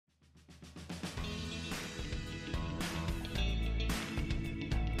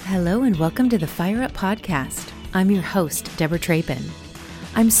Hello and welcome to the Fire Up Podcast. I'm your host, Deborah Trapin.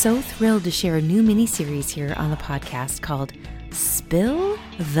 I'm so thrilled to share a new mini-series here on the podcast called Spill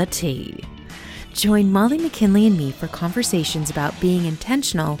the Tea. Join Molly McKinley and me for conversations about being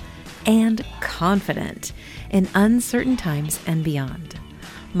intentional and confident in uncertain times and beyond.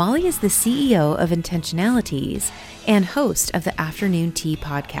 Molly is the CEO of Intentionalities and host of the Afternoon Tea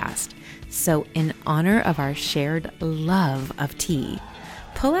podcast. So in honor of our shared love of tea,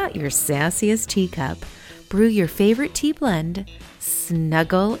 pull out your sassiest teacup, brew your favorite tea blend,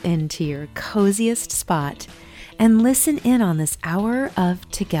 snuggle into your coziest spot, and listen in on this hour of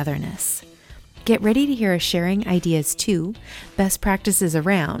togetherness. Get ready to hear us sharing ideas too, best practices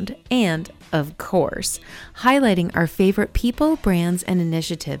around, and, of course, highlighting our favorite people, brands, and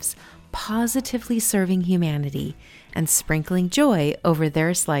initiatives positively serving humanity and sprinkling joy over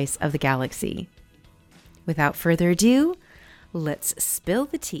their slice of the galaxy. Without further ado, let's spill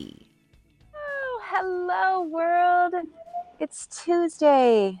the tea. Oh, hello world. It's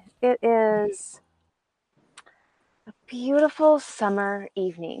Tuesday. It is a beautiful summer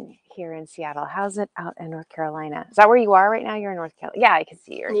evening here in Seattle. How's it out in North Carolina? Is that where you are right now? You're in North Carolina. Yeah, I can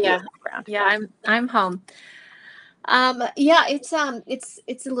see your background. Yeah, I'm home. It's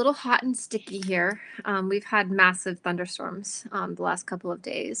a little hot and sticky here. We've had massive thunderstorms the last couple of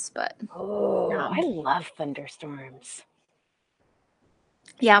days, but I love thunderstorms.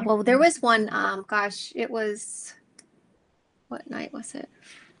 yeah, well, there was one, it was, what night was it?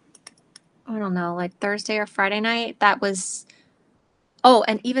 I don't know, like Thursday or Friday night. And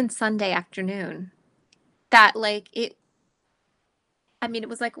even Sunday afternoon. It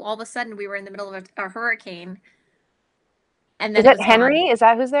was like all of a sudden we were in the middle of a hurricane. And then is that Henry? Is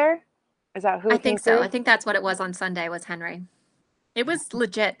that who's there? Is that who? I think so. I think that's what it was on Sunday, was Henry. It was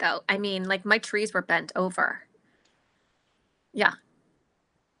legit though. I mean, like my trees were bent over. Yeah.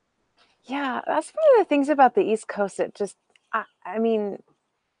 Yeah, that's one of the things about the East Coast. It just, I mean,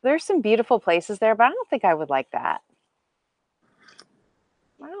 there's some beautiful places there, but I don't think I would like that.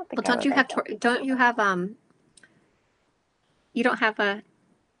 I don't think. Well, you don't have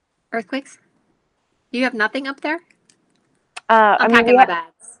earthquakes? You have nothing up there? I'm packing my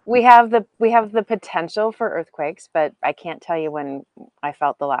bags. We have the potential for earthquakes, but I can't tell you when I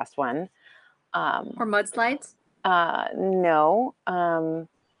felt the last one. Or mudslides? No.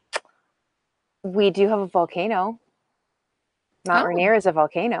 We do have a volcano. Mount Rainier is a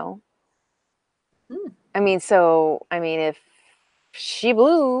volcano. I mean, if she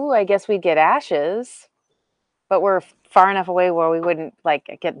blew, I guess we'd get ashes, but we're far enough away where we wouldn't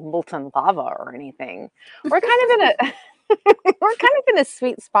like get molten lava or anything. We're kind of in a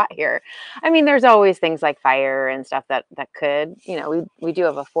sweet spot here. I mean, there's always things like fire and stuff that could, we do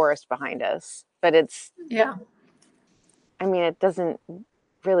have a forest behind us, but it's, I mean, it doesn't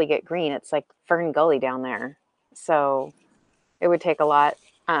really get green. It's like Fern Gully down there. So it would take a lot.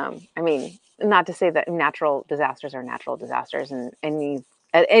 I mean, not to say that natural disasters are natural disasters and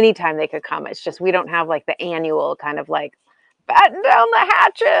at any time they could come. It's just, we don't have like the annual kind of like batten down the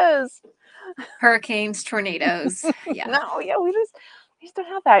hatches. Hurricanes, tornadoes. Yeah. No, yeah, we just don't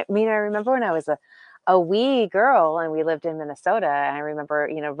have that. I mean, I remember when I was a wee girl and we lived in Minnesota, and I remember,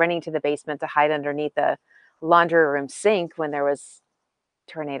 running to the basement to hide underneath the laundry room sink when there was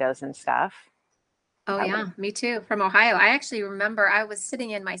tornadoes and stuff. Oh, yeah, me too. From Ohio. I actually remember I was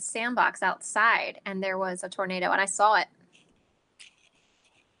sitting in my sandbox outside and there was a tornado and I saw it.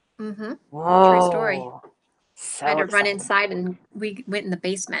 Mm-hmm. Whoa. True story. So I had to run inside and we went in the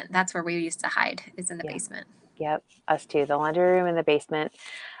basement. That's where we used to hide, is in the basement. Yep, us too. The laundry room in the basement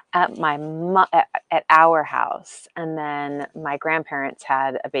at at our house, and then my grandparents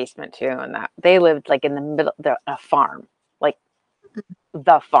had a basement too, and that they lived like in the middle, a farm, like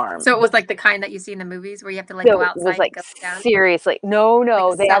the farm. So it was like the kind that you see in the movies where you have to go outside. It was like, and go down? Seriously, no,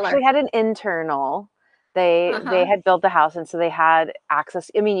 Like they actually had an internal. They had built the house, and so they had access.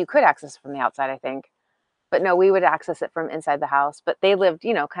 I mean, you could access from the outside, I think. But no, we would access it from inside the house. But they lived,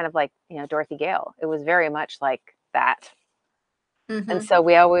 kind of like, Dorothy Gale. It was very much like that. Mm-hmm. And so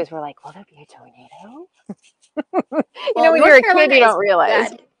we always were like, will there be a tornado? When you're a kid, you don't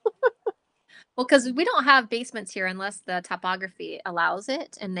realize. Well, because we don't have basements here unless the topography allows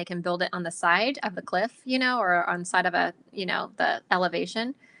it and they can build it on the side of the cliff, or on the side of the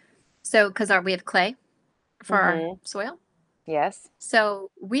elevation. So, because we have clay for our soil. Yes.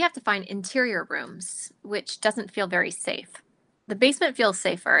 So we have to find interior rooms, which doesn't feel very safe. The basement feels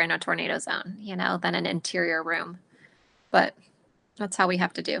safer in a tornado zone, than an interior room. But that's how we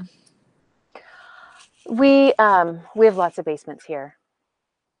have to do. We have lots of basements here.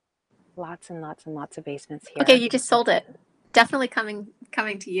 Lots and lots and lots of basements here. Okay, you just sold it. definitely coming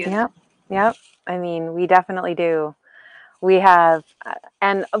to you. Yep. I mean, we definitely do. We have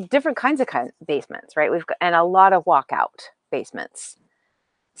and different kinds of basements, right? We've got and a lot of walkout basements.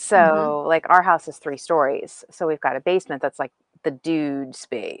 So, like our house is 3 stories. So we've got a basement that's like the dude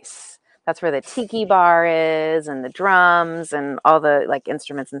space. That's where the tiki bar is and the drums and all the like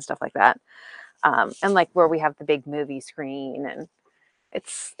instruments and stuff like that. And like where we have the big movie screen, and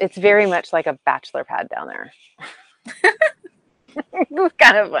it's very much like a bachelor pad down there. It's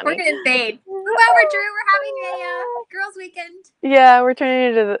kind of funny. We're gonna invade. Wow, Drew, we're having a girls' weekend. Yeah, we're turning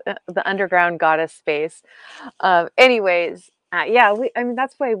into the underground goddess space. Anyways, yeah, I mean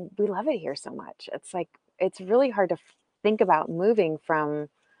that's why we love it here so much. It's like it's really hard to think about moving from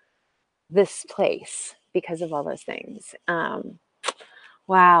this place because of all those things.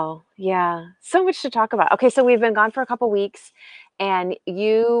 Wow, yeah, so much to talk about. Okay, so we've been gone for a couple weeks, and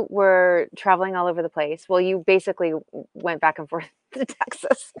you were traveling all over the place. Well, you basically went back and forth to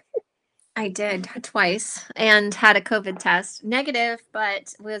Texas. I did twice and had a COVID test, negative,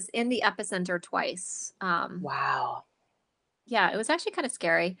 but was in the epicenter twice. Wow. Yeah, it was actually kind of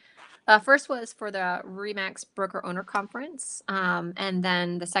scary. First was for the Remax Broker Owner Conference, and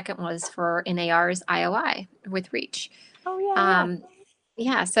then the second was for NAR's IOI with Reach. Oh yeah.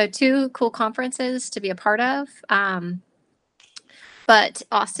 Yeah, so 2 cool conferences to be a part of. But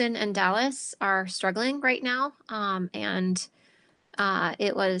Austin and Dallas are struggling right now, and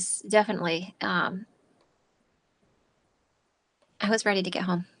it was definitely. I was ready to get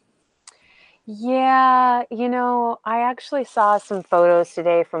home. Yeah, I actually saw some photos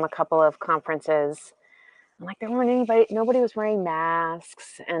today from a couple of conferences. I'm like, there weren't nobody was wearing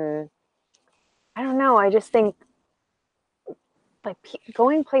masks. And I don't know, I just think like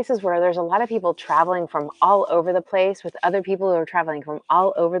going places where there's a lot of people traveling from all over the place with other people who are traveling from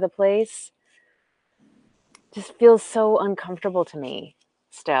all over the place just feels so uncomfortable to me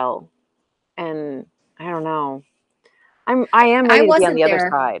still. And I don't know. I am ready to be on the other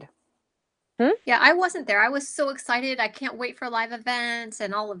side. Yeah, I wasn't there. I was so excited. I can't wait for live events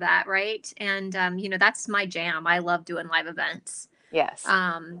and all of that, right? And that's my jam. I love doing live events. Yes.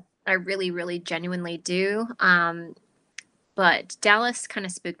 I really, really genuinely do. But Dallas kind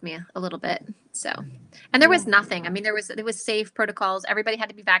of spooked me a little bit. So, and there was nothing. I mean, there was safe protocols. Everybody had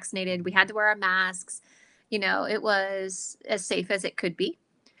to be vaccinated. We had to wear our masks. It was as safe as it could be.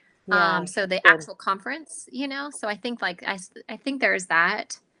 Yeah, so the actual conference, so I think I think there's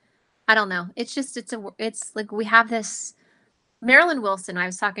that. I don't know. It's just, it's like we have this Marilyn Wilson. I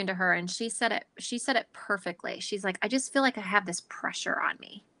was talking to her and she said it perfectly. She's like, I just feel like I have this pressure on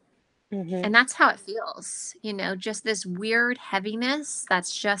me. Mm-hmm. And that's how it feels, just this weird heaviness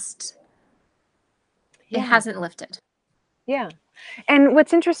that's just, it hasn't lifted. Yeah. And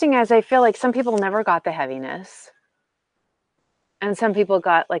what's interesting is I feel like some people never got the heaviness and some people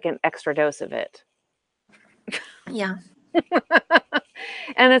got like an extra dose of it. Yeah.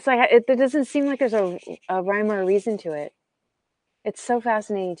 And it's like, it doesn't seem like there's a rhyme or a reason to it. It's so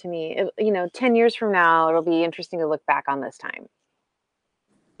fascinating to me. 10 years from now, it'll be interesting to look back on this time.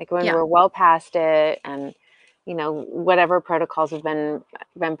 Like when we're well past it and, whatever protocols have been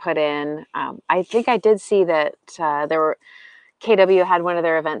put in. I think I did see that KW had one of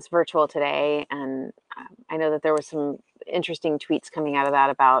their events virtual today. And I know that there were some interesting tweets coming out of that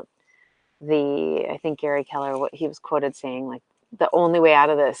about I think Gary Keller, what he was quoted saying, like, the only way out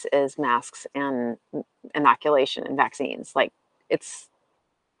of this is masks and inoculation and vaccines. Like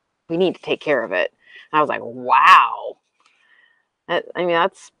we need to take care of it. And I was like, wow. I mean,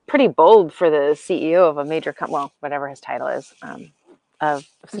 that's pretty bold for the CEO of a major whatever his title is, of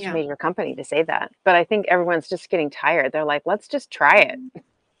such a major company to say that. But I think everyone's just getting tired. They're like, let's just try it.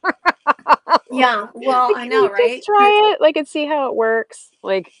 Yeah. Well, I know, right? Just try it, and see how it works.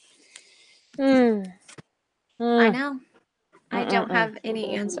 Like, I know. I don't have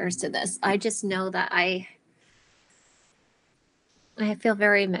any answers to this. I just know that I feel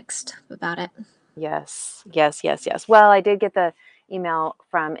very mixed about it. Yes. Well, I did get the email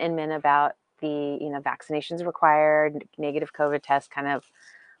from Inman about the, vaccinations required, negative COVID test, kind of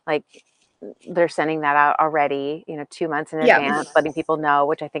like they're sending that out already, 2 months in advance, letting people know,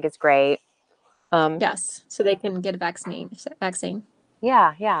 which I think is great. Yes. So they can get a vaccine.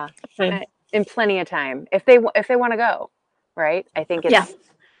 Yeah. In plenty of time if they want to go. Right. I think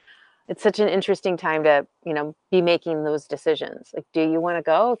it's such an interesting time to, be making those decisions. Like, do you want to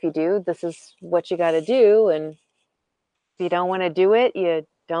go? If you do, this is what you got to do. And if you don't want to do it, you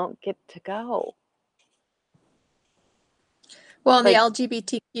don't get to go. Well, in the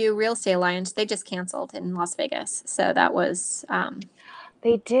LGBTQ Real Estate Alliance, they just canceled in Las Vegas. So that was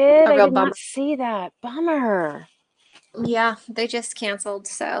they did. I did not see that. Bummer. Yeah, they just canceled,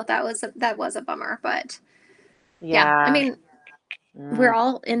 so that was a bummer. But yeah, I Yeah. mean, we're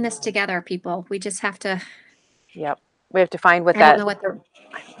all in this together, people. We just have to. Yep. We have to find what I don't that. know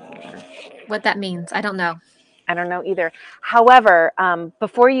what that means. I don't know. I don't know either. However,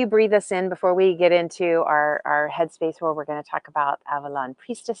 before you breathe us in, before we get into our headspace where we're going to talk about Avalon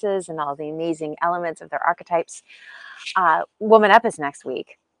priestesses and all the amazing elements of their archetypes, Woman Up is next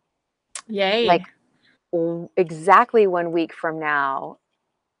week. Yay! Like exactly 1 week from now,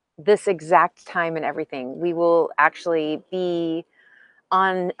 this exact time and everything, we will actually be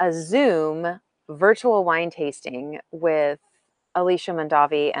on a Zoom virtual wine tasting with Alicia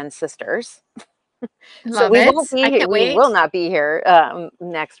Mondavi and sisters. So Love we won't it. be I here. can't We will wait. not be here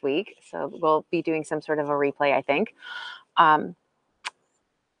next week. So we'll be doing some sort of a replay, I think. Um,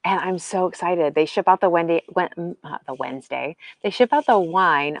 and I'm so excited. They ship out the Wednesday. They ship out the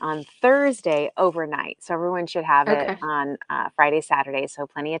wine on Thursday overnight. So everyone should have it Okay. on Friday, Saturday. So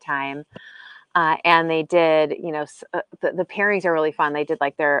plenty of time. And they did, the pairings are really fun. They did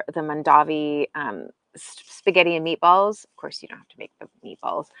like the Mondavi spaghetti and meatballs. Of course, you don't have to make the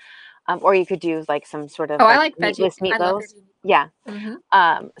meatballs. Or you could do like some sort of Oh, I like like veggie. meatless I love meatballs. veggie. Yeah.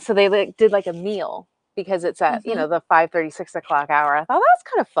 Mm-hmm. So they did like a meal because it's at, Mm-hmm. the 5:30, 6 o'clock hour. I thought that's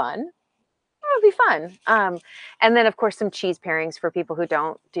kind of fun. That would be fun. And then of course some cheese pairings for people who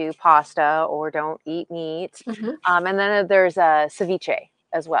don't do pasta or don't eat meat. Mm-hmm. And then there's a ceviche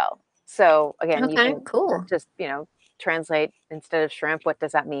as well. So again, you Okay. can Cool. just, translate instead of shrimp, what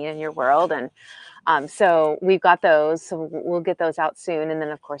does that mean in your world? And so we've got those. So we'll get those out soon. And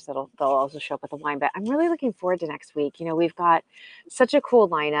then of course they'll also show up with the wine. But I'm really looking forward to next week. We've got such a cool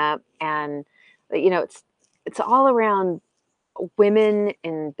lineup, and it's all around women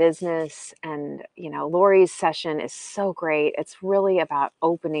in business. And Lori's session is so great. It's really about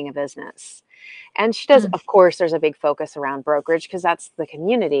opening a business. And she does, Mm. of course, there's a big focus around brokerage because that's the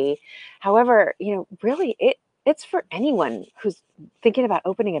community. However, really it's for anyone who's thinking about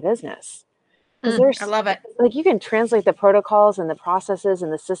opening a business, because I there's love it. like you can translate the protocols and the processes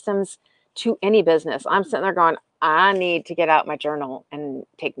and the systems to any business. I'm sitting there going, I need to get out my journal and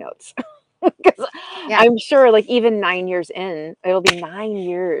take notes. Because Yeah, I'm sure like even 9 years in, it'll be 9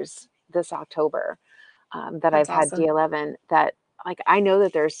 years this October, that that's I've had awesome. D11, that like I know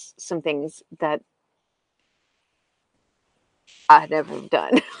that there's some things that I've never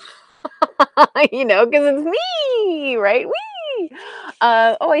done. Because it's me, right? Wee.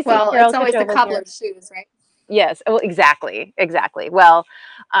 Oh, I see Well, it's Carol always the Kachova here. cobbler's shoes, right? Yes. Well, exactly. Exactly. Well,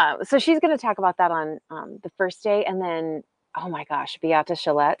 so she's going to talk about that on the first day. And then, oh my gosh, Beata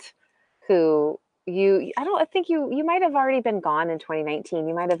Chalette, who I think you might have already been gone in 2019.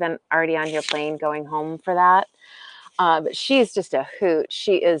 You might have been already on your plane going home for that. But she's just a hoot.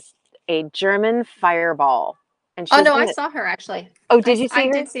 She is a German fireball. And Oh she's no, I going to, saw her actually. oh, did you I see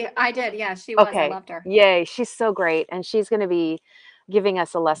her? did see. I did. Yeah, she was. I Okay. loved her. Yay. She's so great. And she's going to be giving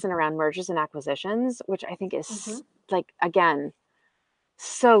us a lesson around mergers and acquisitions, which I think Mm-hmm. is like, again,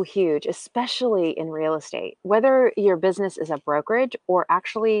 so huge, especially in real estate. Whether your business is a brokerage or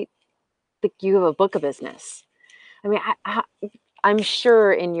actually you have a book of business. I mean, I'm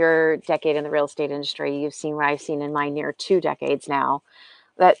sure in your decade in the real estate industry, you've seen what I've seen in my near 2 decades now.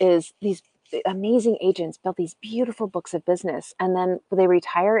 That is, these amazing agents build these beautiful books of business and then they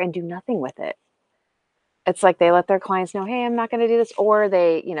retire and do nothing with it. It's like they let their clients know, hey, I'm not going to do this. Or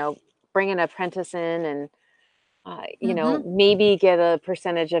they, bring an apprentice in and Mm-hmm. maybe get a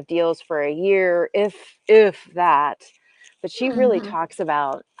percentage of deals for a year, if that. But she really Mm-hmm. talks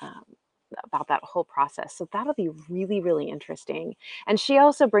about that whole process. So that'll be really, really interesting. And she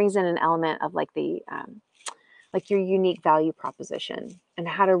also brings in an element of like like your unique value proposition and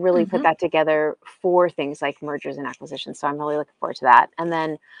how to really put Mm-hmm. that together for things like mergers and acquisitions. So I'm really looking forward to that. And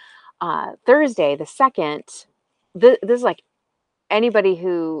then Thursday, the second, this is like anybody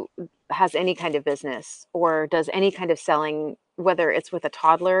who has any kind of business or does any kind of selling, whether it's with a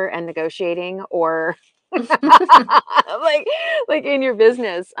toddler and negotiating or like in your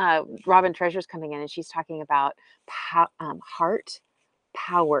business. Robin Treasure's coming in and she's talking about heart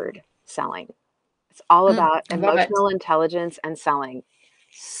powered selling. It's all about I love it. emotional intelligence and selling.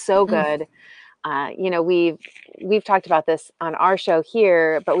 So Mm. good. We've talked about this on our show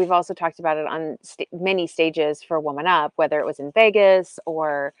here, but we've also talked about it on many stages for Woman Up, whether it was in Vegas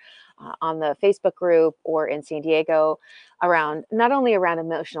or on the Facebook group or in San Diego, around not only around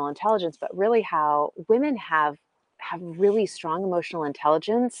emotional intelligence, but really how women have really strong emotional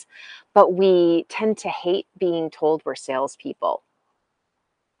intelligence, but we tend to hate being told we're salespeople.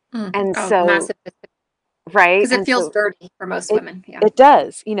 Mm. And Oh, so massive. right? Because it And feels so dirty for most it women. Yeah. it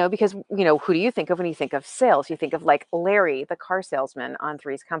does, because who do you think of when you think of sales? You think of like Larry, the car salesman on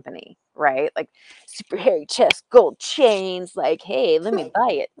Three's Company, right? Like super hairy chest, gold chains, like, hey, let me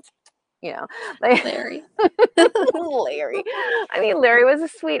buy it. Like Larry. Larry. I mean, Larry was a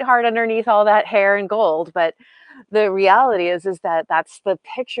sweetheart underneath all that hair and gold, but the reality is that that's the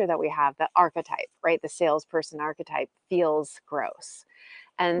picture that we have, the archetype, right? The salesperson archetype feels gross.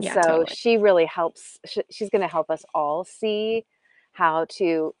 And Yeah, so totally. she really helps, she's going to help us all see how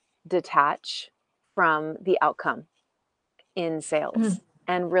to detach from the outcome in sales Mhm.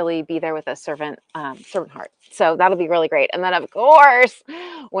 and really be there with a servant heart. So that'll be really great. And then of course,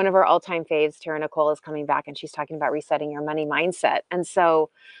 one of our all-time faves, Tara Nicole, is coming back and she's talking about resetting your money mindset. And so,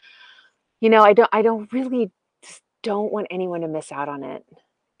 I don't really just don't want anyone to miss out on it.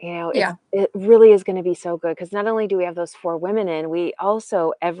 Yeah. It really is going to be so good because not only do we have those 4 women in, we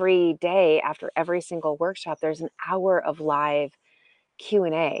also every day after every single workshop, there's an hour of live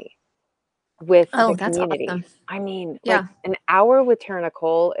Q&A with Oh, the that's community. awesome. I mean, like Yeah. an hour with Tara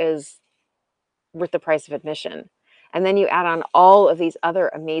Nicole is worth the price of admission. And then you add on all of these other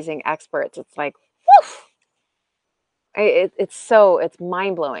amazing experts. It's like, woof! It's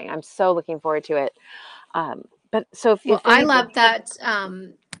mind blowing. I'm so looking forward to it. But so Well, if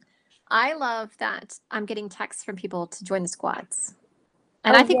anybody, I love that I'm getting texts from people to join the squads.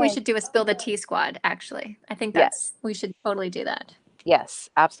 And oh I think we yay, should do a Spill the Tea squad, actually. I think yes, we should totally do that. yes,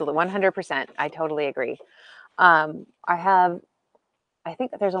 absolutely, 100%. I totally agree. I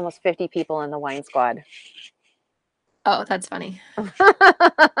think there's almost 50 people in the wine squad. Oh, that's funny.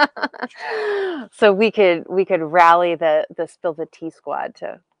 So we could rally the Spill the Tea squad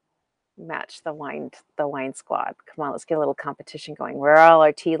to match the wine squad. Come on, let's get a little competition going. We're all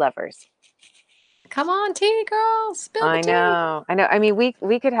our tea lovers. Come on, tea girl, spill the I tea. know. I know. I mean,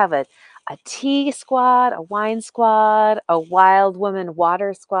 we could have a tea squad, a wine squad, a wild woman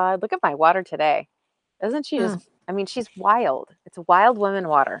water squad. Look at my water today. Isn't she just, Mm, I mean, she's wild. It's a wild woman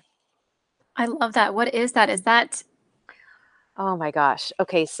water. I love that. What is that? Is that Oh my gosh.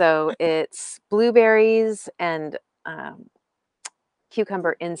 Okay, so it's blueberries and um,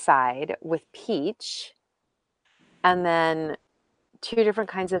 cucumber inside with peach, and then 2 different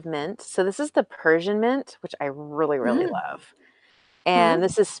kinds of mint. So this is the Persian mint, which I really, really mm, love. And mm,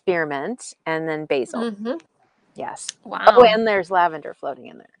 this is spearmint and then basil. hmm Yes. Oh, Wow. and there's lavender floating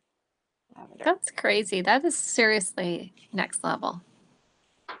in there. Lavender. That's crazy. That is seriously next level.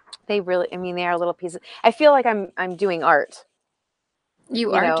 They really, I mean, they are little pieces. I feel like I'm doing art.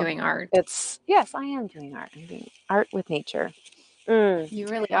 You You are know, doing art. it's yes, I am doing art. I'm doing art with nature. Mm. You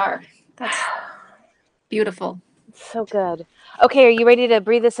really are. That's beautiful. So good. Okay, are you ready to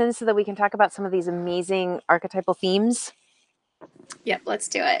breathe this in so that we can talk about some of these amazing archetypal themes? Yep, let's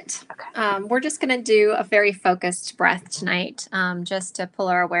do it. Okay. We're just going to do a very focused breath tonight, just to pull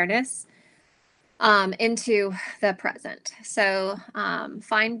our awareness into the present. So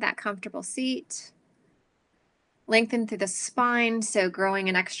find that comfortable seat, lengthen through the spine, so growing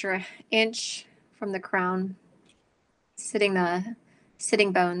an extra inch from the crown, the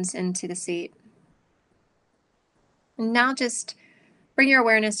sitting bones into the seat. And now just bring your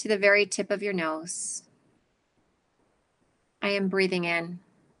awareness to the very tip of your nose. I am breathing in.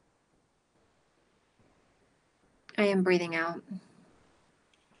 I am breathing out.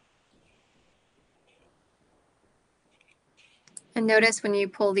 And notice when you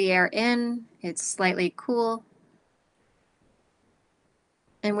pull the air in, it's slightly cool.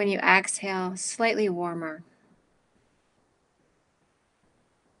 And when you exhale, slightly warmer.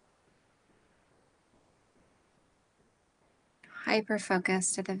 Hyper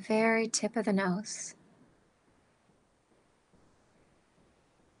focused at the very tip of the nose.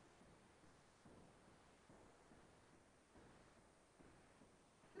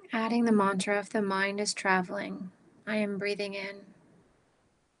 Adding the mantra if the mind is traveling. I am breathing in.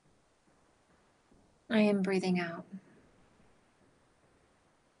 I am breathing out.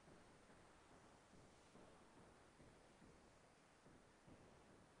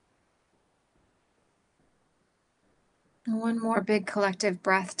 One more big collective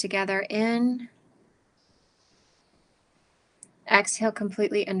breath together in. Exhale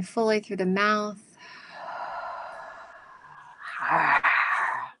completely and fully through the mouth. A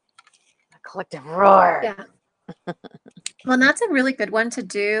collective roar. Yeah. Well, and that's a really good one to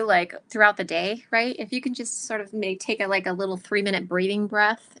do like throughout the day, right? If you can just sort of take a little 3-minute breathing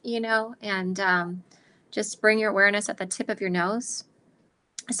breath, and just bring your awareness at the tip of your nose,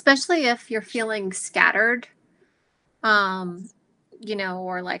 especially if you're feeling scattered, um,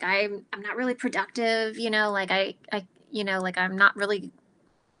 or like I'm not really productive, like I'm not really,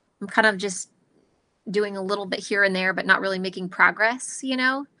 I'm kind of just doing a little bit here and there, but not really making progress,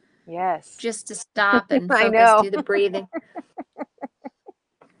 Yes. just to stop and I focus, know. do the breathing.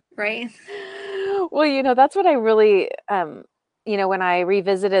 Right? Well, that's what I really, when I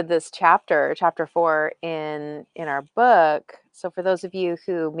revisited this chapter 4 in our book. So for those of you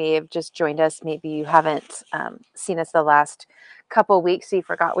who may have just joined us, maybe you haven't seen us the last couple weeks, so you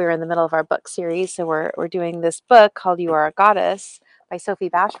forgot we were in the middle of our book series. So we're doing this book called "You Are a Goddess" by Sophie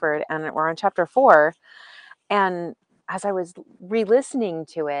Bashford, and we're on chapter 4. And as I was re-listening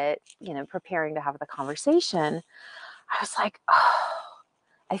to it, preparing to have the conversation, I was like, oh,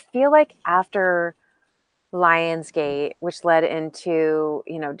 I feel like after Lionsgate, which led into,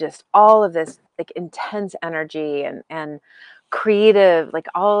 just all of this like intense energy and creative, like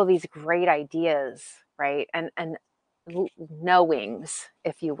all of these great ideas, right? And knowings,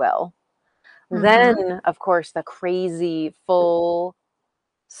 if you will. Mm-hmm. Then, of course, the crazy full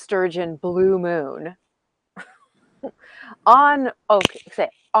sturgeon blue moon on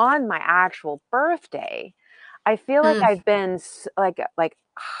my actual birthday. I feel like I've been like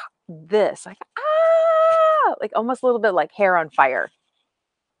this, like almost a little bit like hair on fire,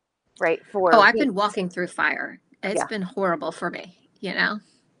 right? I've been walking through fire. It's been horrible for me,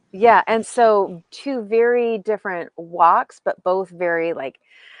 Yeah, and so 2 very different walks, but both very like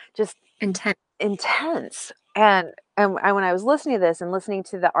just intense. And when I was listening to this and listening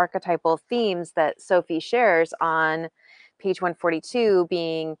to the archetypal themes that Sophie shares on page 142,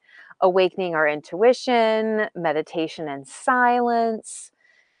 being awakening our intuition, meditation and silence,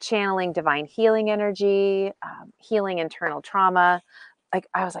 channeling divine healing energy, healing internal trauma. Like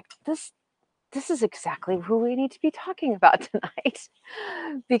I was like, this is exactly who we need to be talking about tonight,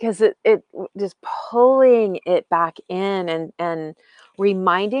 because it just pulling it back in and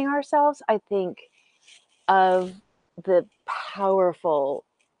reminding ourselves, I think, of the powerful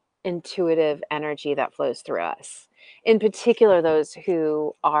intuitive energy that flows through us, in particular those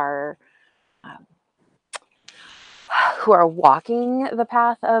um, who are walking the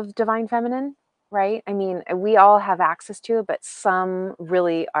path of divine feminine, right? I mean, we all have access to it, but some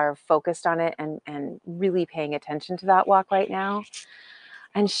really are focused on it and really paying attention to that walk right now.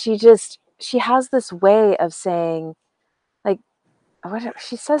 And she has this way of saying, like, what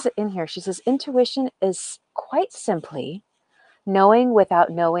she says it in here. She says, intuition is quite simply knowing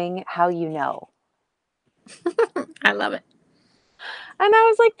without knowing how you know. I love it. And I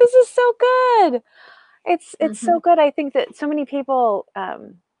was like, this is so good. It's so good. I think that so many people,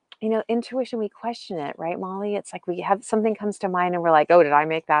 intuition, we question it, right, Molly? It's like we have something comes to mind and we're like, oh, did I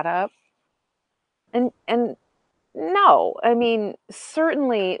make that up? And no, I mean,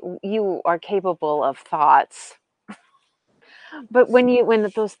 certainly you are capable of thoughts. But when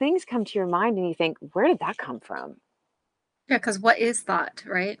those things come to your mind and you think, where did that come from? Yeah, because what is thought,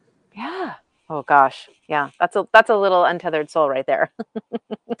 right? Yeah. Oh gosh. Yeah. That's a little untethered soul right there.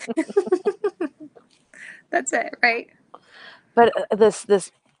 That's it, right? But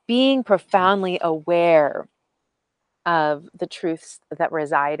this being profoundly aware of the truths that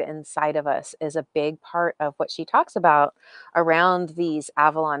reside inside of us is a big part of what she talks about around these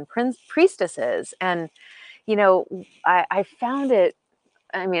Avalon priestesses. And, I found it,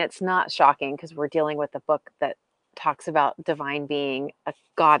 I mean, it's not shocking because we're dealing with a book that talks about divine being a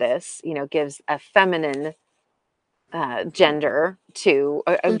goddess, gives a feminine gender to,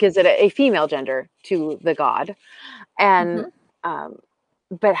 gives it a female gender to the god. And,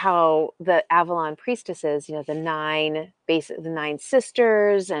 but how the Avalon priestesses, the 9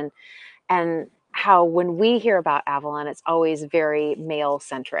 sisters, and how when we hear about Avalon, it's always very male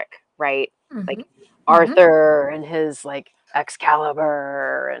centric, right? Like Arthur and his like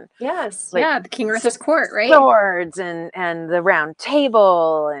Excalibur and like the King Arthur's court, right? Swords and the round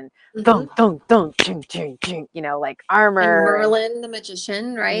table and dunk dunk dunk ching ching ching, like armor. And Merlin the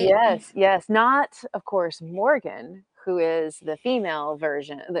magician, right? Yes. Not, of course, Morgan, who is the female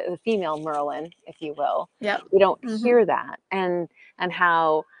version, the female Merlin, if you will. Yep. We don't hear that. And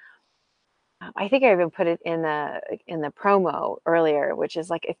how I think I even put it in the promo earlier, which is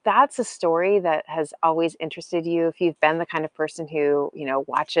like, if that's a story that has always interested you, if you've been the kind of person who,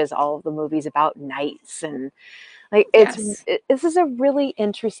 watches all of the movies about knights and like, this is a really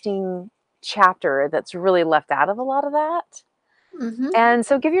interesting chapter that's really left out of a lot of that. And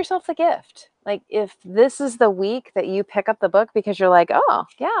so give yourself the gift. Like, if this is the week that you pick up the book because you're like, oh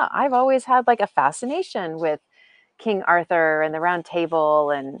yeah, I've always had like a fascination with King Arthur and the Round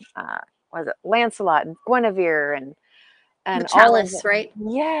Table and was it Lancelot and Guinevere and the Chalice, all of right?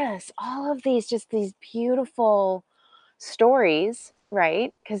 Yes, all of these, just these beautiful stories,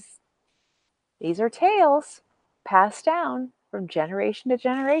 right? Because these are tales passed down from generation to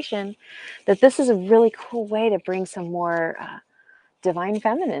generation, that this is a really cool way to bring some more divine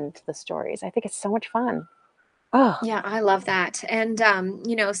feminine to the stories. I think it's so much fun. Oh, Yeah, I love that. And,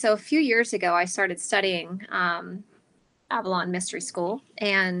 so a few years ago, I started studying Avalon Mystery School,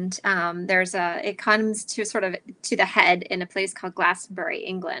 and it comes to sort of to the head in a place called Glastonbury,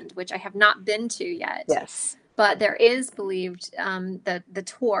 England, which I have not been to yet. yes. But there is believed the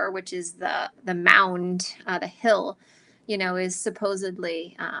Tor, which is the mound, the hill, is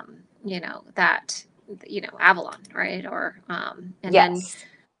supposedly that Avalon, right? Or and Yes.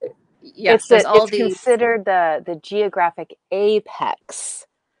 then yes, there's all It's these. considered the geographic apex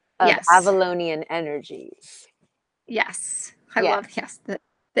of Yes, Avalonian energies. yes, I Yeah. love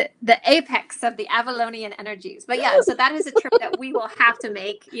the apex of the Avalonian energies. But yeah, so that is a trip that we will have to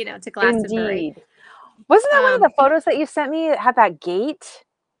make, to Glastonbury. Indeed. Wasn't that one of the photos that you sent me that had that gate?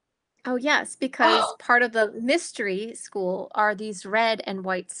 Oh, yes, because part of the mystery school are these red and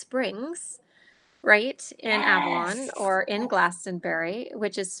white springs, right, in Avalon or in Glastonbury,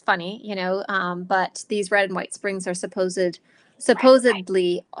 which is funny, but these red and white springs are supposedly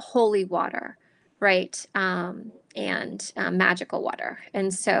holy water, right, and magical water.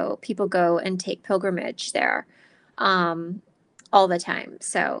 And so people go and take pilgrimage there all the time.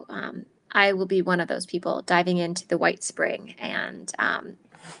 So I will be one of those people diving into the white spring and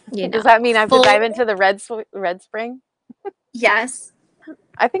Does that mean I have to dive into the red spring? Yes.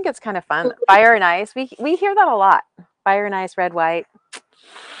 I think it's kind of fun. Fire and ice. We hear that a lot. Fire and ice, red, white.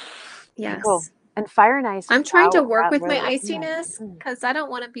 Yes. Cool. And fire and ice. I'm trying to work with my iciness because I don't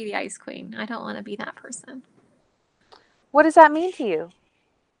want to be the ice queen. I don't want to be that person. What does that mean to you?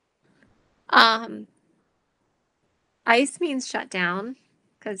 Ice means shut down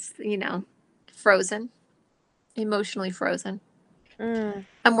because, frozen, emotionally frozen.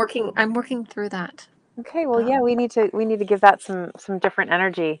 I'm working through that. Okay, well, yeah, we need to give that some different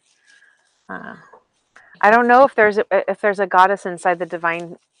energy. I don't know if there's a goddess inside the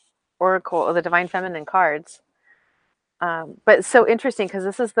divine oracle or the divine feminine cards, but it's so interesting because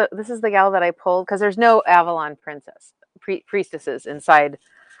this is the gal that I pulled, because there's no Avalon priestesses inside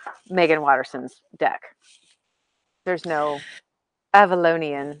Megan Watterson's deck. There's no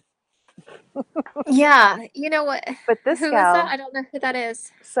Avalonian. Yeah, you know what? But this who gal, is that? I don't know who that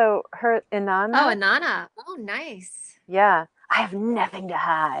is. So her Inanna. Oh, Inanna. Oh, nice. Yeah, I have nothing to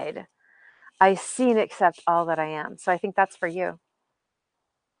hide. I see and accept all that I am. So I think that's for you.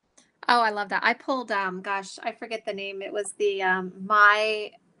 Oh, I love that. I pulled gosh, I forget the name. It was the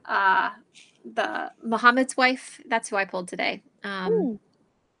the Muhammad's wife. That's who I pulled today.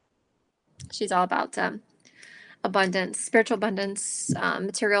 She's all about abundance, spiritual abundance,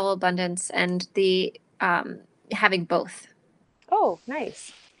 material abundance, and the having both. Oh,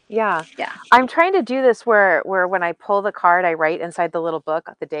 nice. Yeah. Yeah. I'm trying to do this where when I pull the card, I write inside the little book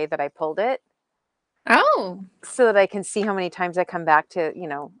the day that I pulled it. Oh. So that I can see how many times I come back to,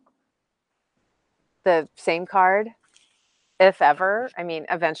 the same card, if ever. I mean,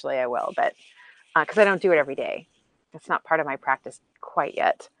 eventually I will, but because I don't do it every day. It's not part of my practice quite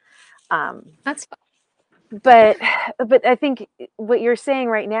yet. That's fun. But I think what you're saying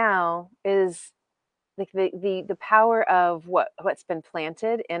right now is like the power of what's been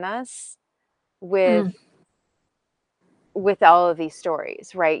planted in us with all of these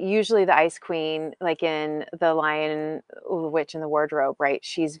stories, right? Usually the Ice Queen, like in The Lion, the Witch, and the Wardrobe, right?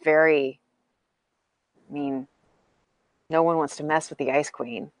 She's very, no one wants to mess with the Ice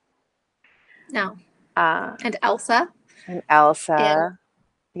Queen. No. And Elsa.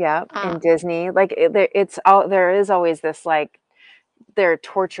 Yeah, in Disney, like there is always this, like, they're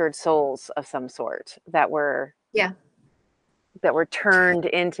tortured souls of some sort that were turned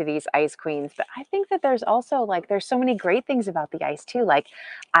into these ice queens. But I think that there's also, like, there's so many great things about the ice too, like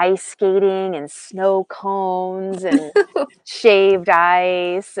ice skating and snow cones and shaved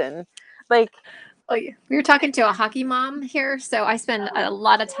ice and like. We were talking to a hockey mom here, so I spend a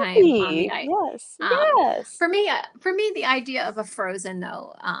lot of time on the ice. Yes. For me, the idea of a frozen,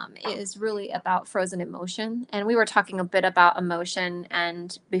 though, is really about frozen emotion. And we were talking a bit about emotion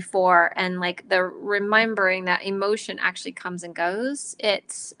and before, and like the remembering that emotion actually comes and goes.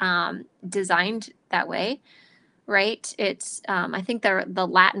 It's designed that way, right? It's I think the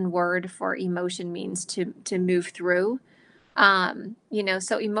Latin word for emotion means to move through.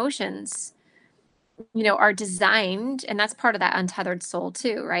 So emotions, are designed, and that's part of that untethered soul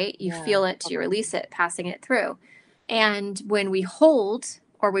too, right? You feel it, you release it, passing it through. And when we hold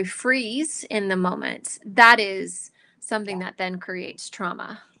or we freeze in the moment, that is something that then creates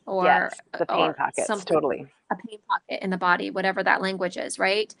trauma or the pain pockets, something, totally. a pain pocket in the body, whatever that language is,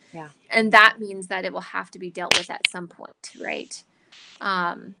 right? Yeah. And that means that it will have to be dealt with at some point, right?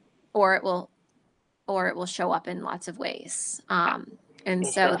 Or it will show up in lots of ways. And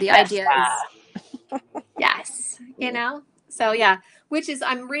so the idea is, yes, so yeah, which is,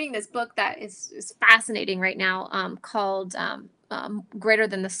 I'm reading this book that is fascinating right now, called Greater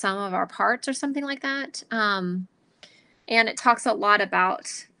Than the Sum of Our Parts, or something like that. And it talks a lot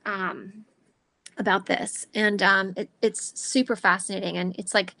about this, and it's super fascinating, and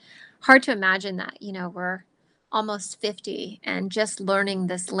it's like hard to imagine that we're almost 50 and just learning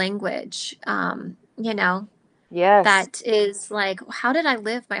this language, Yes. that is like, how did I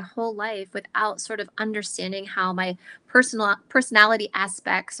live my whole life without sort of understanding how my personality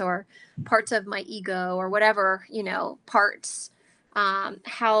aspects, or parts of my ego, or whatever, parts,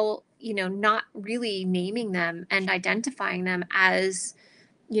 how, not really naming them and identifying them as,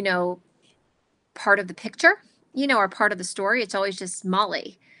 part of the picture, or part of the story. It's always just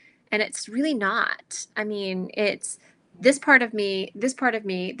Molly. And it's really not. I mean, it's this part of me, this part of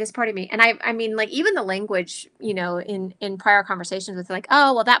me, this part of me. And I mean, like, even the language, in prior conversations with, like,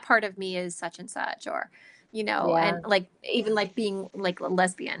 oh, well, that part of me is such and such, or, and like, even like being like a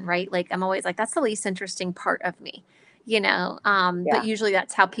lesbian, right? Like, I'm always like, that's the least interesting part of me, but usually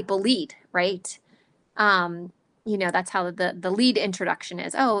that's how people lead, right? That's how the lead introduction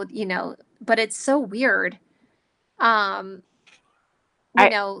is. Oh, but it's so weird.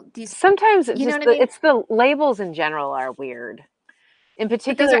 These, sometimes it's just what I mean? it's the labels in general are weird. In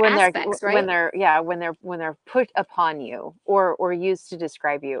particular, are when aspects, right? when they're put upon you, or used to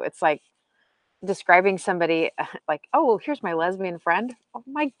describe you. It's like describing somebody like, oh, well, here's my lesbian friend. Oh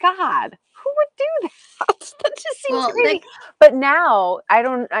my God, who would do that? That just seems crazy. But now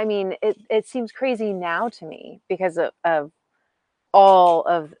it seems crazy now to me because of all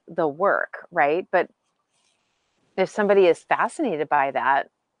of the work, right? But if somebody is fascinated by that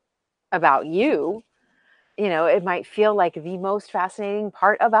about you, it might feel like the most fascinating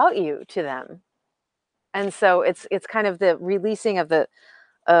part about you to them. And so it's kind of the releasing of the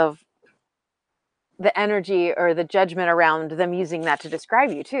energy or the judgment around them using that to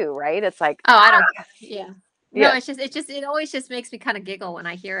describe you too, right? It's like, oh, I don't, yeah. No, yeah. it always just makes me kind of giggle when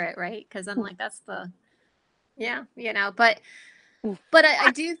I hear it, right? Because I'm like, that's but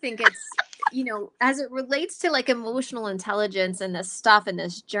I do think it's, as it relates to like emotional intelligence and this stuff and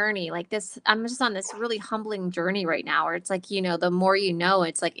this journey, like this, I'm just on this really humbling journey right now, where it's like, the more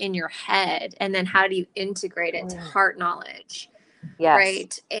it's like in your head, and then how do you integrate it to heart knowledge? Yes.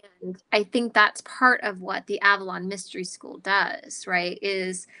 Right. And I think that's part of what the Avalon Mystery School does, right?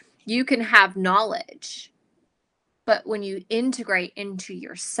 Is you can have knowledge, but when you integrate into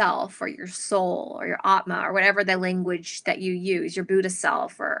yourself, or your soul, or your Atma, or whatever the language that you use, your Buddha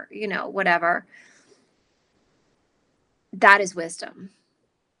self, or, whatever, that is wisdom.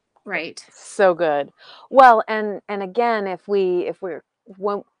 Right. So good. Well, and again, if we're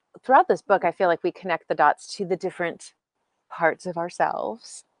throughout this book, I feel like we connect the dots to the different parts of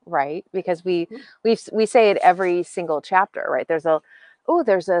ourselves, right? Because we say it every single chapter, right? There's a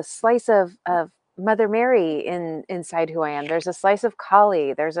slice of Mother Mary inside who I am. There's a slice of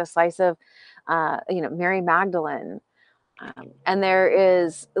Kali. There's a slice of Mary Magdalene, and there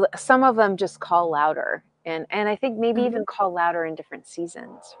is some of them just call louder, and I think maybe even call louder in different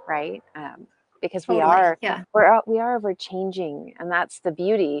seasons, right? Because we are ever changing, and that's the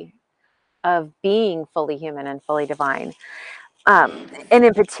beauty of being fully human and fully divine. And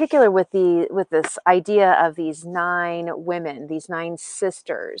in particular with this idea of these 9 women, these 9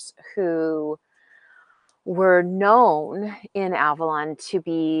 sisters who were known in Avalon to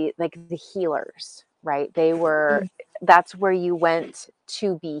be like the healers, right? They were, that's where you went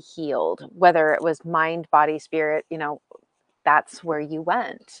to be healed, whether it was mind, body, spirit, that's where you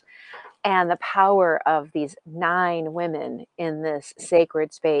went. And the power of these 9 women in this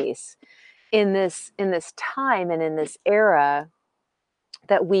sacred space, in this time and in this era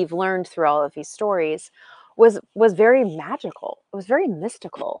that we've learned through all of these stories was very magical. It was very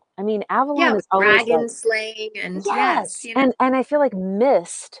mystical. I mean, Avalon is always dragon slaying, and yes, and I feel like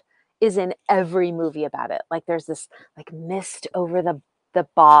mist is in every movie about it. Like there's this like mist over the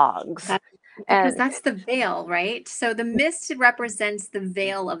bogs. Because that's the veil, right? So the mist represents the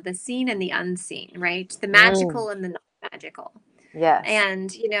veil of the seen and the unseen, right? The magical and the non-magical. Yes.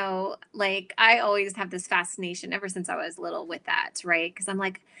 And, like, I always have this fascination ever since I was little with that, right? Because I'm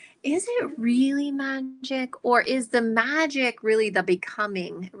like, is it really magic, or is the magic really the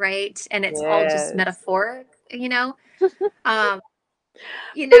becoming, right? And it's all just metaphoric,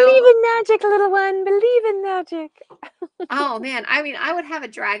 You Believe know, in magic, little one. Believe in magic. oh man, I mean, I would have a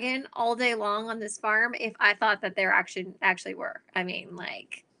dragon all day long on this farm if I thought that there actually were. I mean,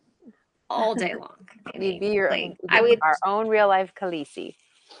 like all day long. I You'd mean, be like I would. our own real life Khaleesi.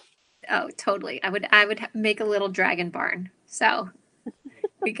 Oh, totally. I would make a little dragon barn. So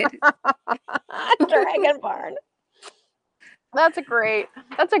we could. Dragon barn. That's a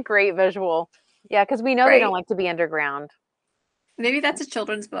great visual. Yeah, because we know they don't Right? like to be underground. Maybe that's a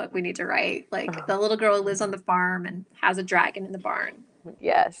children's book we need to write. Like the little girl who lives on the farm and has a dragon in the barn.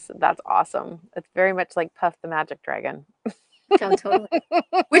 Yes, that's awesome. It's very much like Puff the Magic Dragon. Oh, totally.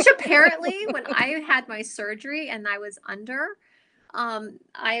 Which apparently, when I had my surgery and I was under,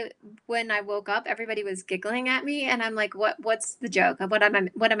 I when I woke up, everybody was giggling at me, and I'm like, What's the joke? What am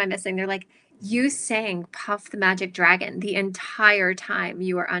I missing?" They're like, "You sang Puff the Magic Dragon the entire time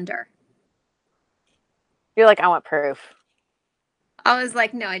you were under." You're like, I want proof. I was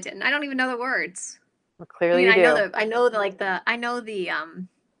like, "No, I didn't. I don't even know the words." Well, I clearly mean, you do. I know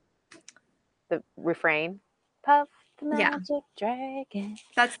The refrain. Puff the yeah, Magic Dragon.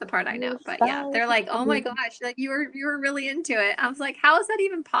 that's the part I know. But yeah, they're like, "Oh my gosh, like you were really into it." I was like, "How is that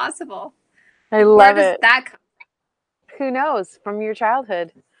even possible? I Like, where love does it. that come Who knows? From your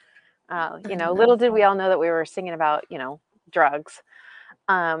childhood. from?" I don't Little know. did we all know that we were singing about, drugs.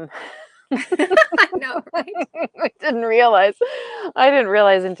 Um, I know, right? I didn't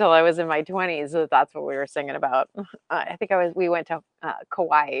realize until I was in my 20s that that's what we were singing about. I think we went to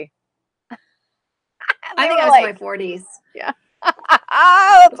Kauai. And I they think I were was in like, my 40s. yeah.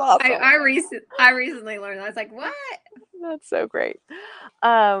 That's awesome. I recently learned that. I was like, what? That's so great.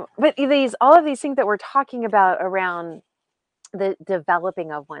 But all of these things that we're talking about around the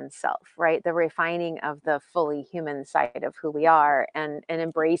developing of oneself, right? The refining of the fully human side of who we are, and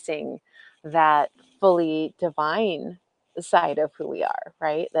embracing that fully divine side of who we are,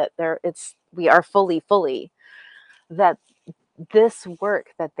 right? We are fully that this work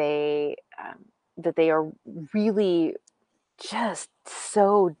that they are really just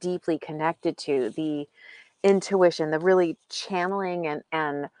so deeply connected to, the intuition, the really channeling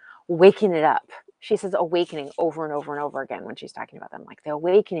and waking it up. She says awakening over and over and over again when she's talking about them, like the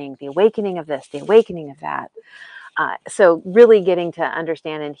awakening of this, the awakening of that. So really getting to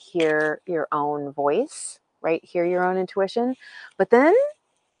understand and hear your own voice, right? Hear your own intuition. But then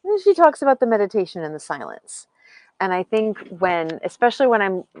she talks about the meditation and the silence. And I think especially when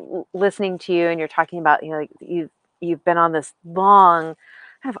I'm listening to you and you're talking about, like you've been on this long,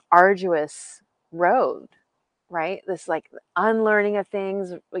 kind of arduous road, right? This like unlearning of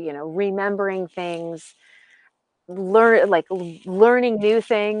things, remembering things, learning new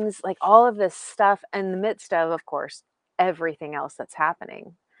things, like all of this stuff in the midst of course, everything else that's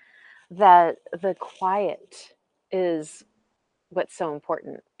happening. That the quiet is what's so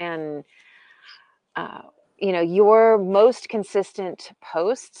important. And uh, your most consistent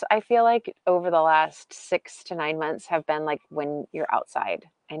posts, I feel like over the last 6 to 9 months have been like when you're outside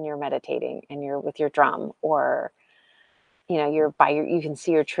and you're meditating and you're with your drum, or you can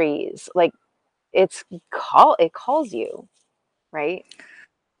see your trees. Like it calls you, right?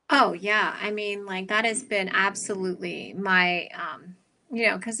 Oh yeah. I mean, like that has been absolutely my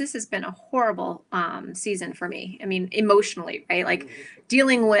because this has been a horrible season for me. I mean, emotionally, right? Like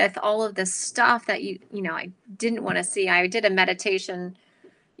dealing with all of this stuff that I didn't want to see. I did a meditation,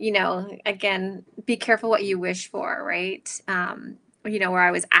 again, be careful what you wish for, right? Where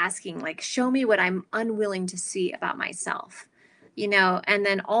I was asking, like, show me what I'm unwilling to see about myself, and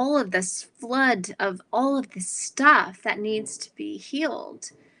then all of this flood of all of this stuff that needs to be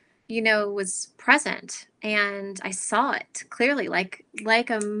healed, was present, and I saw it clearly, like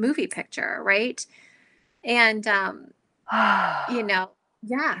a movie picture, right? And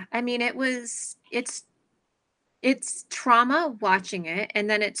yeah, I mean, it's trauma watching it, and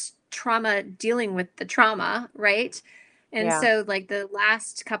then it's trauma dealing with the trauma, right? And Yeah. so like the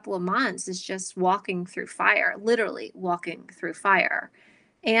last couple of months is just walking through fire, literally walking through fire.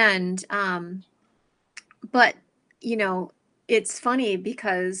 And but it's funny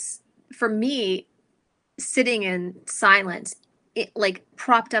because for me, sitting in silence, it like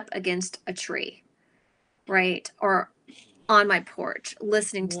propped up against a tree, right? Or on my porch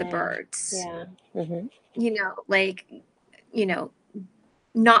listening to the Yeah. birds, Yeah. Mm-hmm. like you know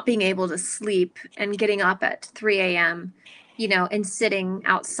not being able to sleep and getting up at 3 a.m., and sitting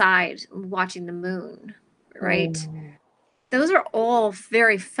outside watching the moon, right? Mm. Those are all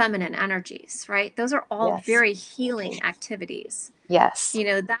very feminine energies, right? Those are all Yes. very healing activities. Yes.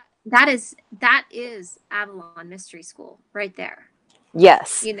 That is Avalon Mystery School right there.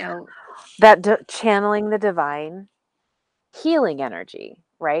 Yes. You know, That channeling the divine, healing energy,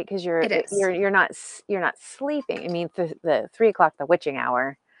 right? Because It is. you're not sleeping. I mean, the 3 o'clock, the witching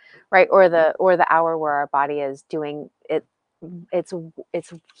hour, right? Or the hour where our body is doing it. It's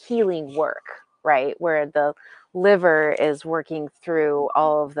healing work, right? Where the liver is working through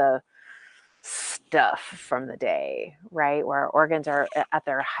all of the stuff from the day, right? Where our organs are at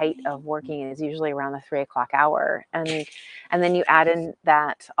their height of working is usually around the 3 o'clock hour. And then you add in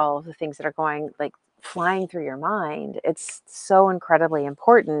that all of the things that are going like flying through your mind. It's so incredibly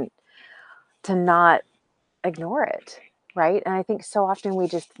important to not ignore it, right? And I think so often we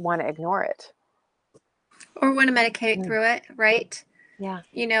just want to ignore it. Or want to medicate through it, right? Yeah.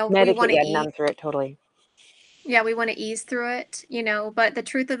 We want Medicate, to numb through it, totally. Yeah, we want to ease through it, but the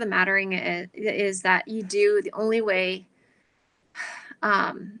truth of the matter is that the only way,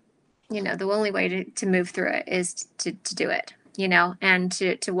 the only way to move through it is to do it, and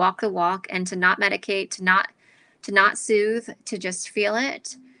to walk the walk and to not medicate, to not soothe, to just feel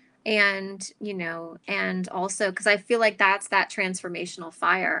it. And, and also, because I feel like that's that transformational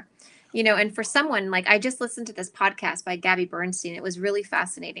fire. And for someone like I just listened to this podcast by Gabby Bernstein. It was really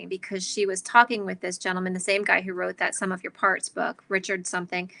fascinating because she was talking with this gentleman, the same guy who wrote that Sum of Your Parts book, Richard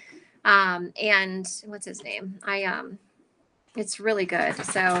something. And what's his name? It's really good.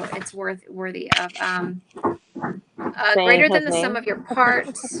 So it's worthy of greater than the sum of your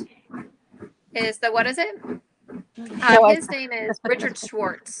parts is what is it? His name is Richard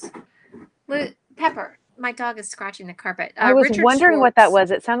Schwartz. Pepper. My dog is scratching the carpet. I was Richard wondering Schwartz. what that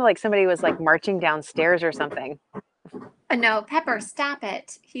was. It sounded like somebody was like marching downstairs or something. No, Pepper, stop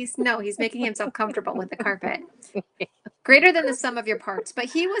it. He's making himself comfortable with the carpet. Greater than the sum of your parts. But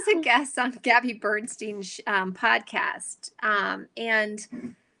he was a guest on Gabby Bernstein's podcast.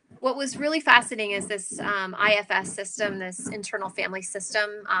 And what was really fascinating is this IFS system, this internal family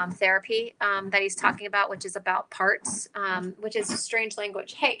system therapy that he's talking about, which is about parts, which is strange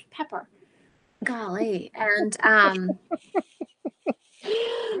language. Hey, Pepper. Golly. And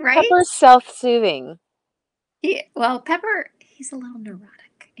right? Pepper's self-soothing. Pepper, he's a little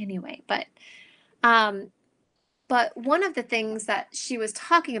neurotic anyway, but one of the things that she was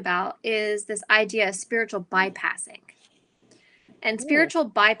talking about is this idea of spiritual bypassing. And spiritual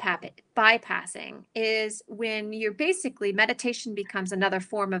bypassing is when you're basically meditation becomes another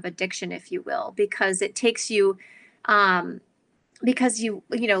form of addiction, if you will, because it takes you because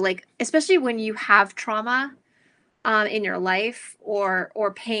like especially when you have trauma in your life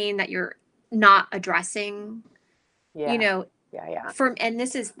or pain that you're not addressing, Yeah. And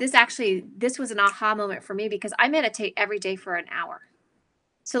this was an aha moment for me because I meditate every day for an hour.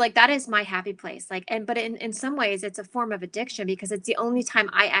 So like that is my happy place. But in some ways it's a form of addiction because it's the only time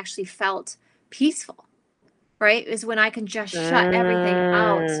I actually felt peaceful, right? Is when I can just shut everything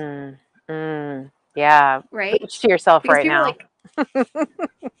out. Yeah. Right. Preach to yourself because right now.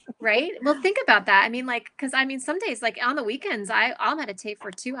 Right. Well, think about that. I mean, because some days, like on the weekends, I'll meditate for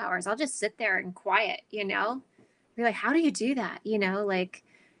 2 hours. I'll just sit there and quiet, Be like, how do you do that?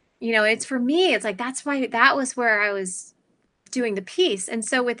 It's for me, it's like, that was where I was doing the piece. And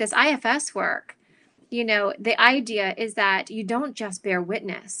so with this IFS work, the idea is that you don't just bear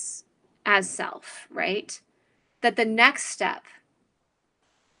witness as self, right? That the next step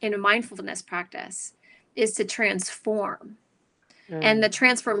in a mindfulness practice is to transform. And the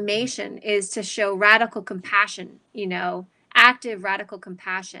transformation is to show radical compassion, active radical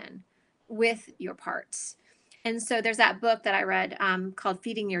compassion with your parts. And so there's that book that I read called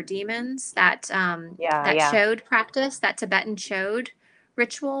Feeding Your Demons, that Chode practice, that Tibetan Chode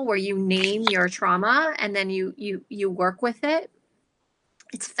ritual where you name your trauma and then you work with it.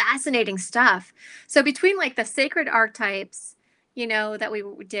 It's fascinating stuff. So between like the sacred archetypes, that we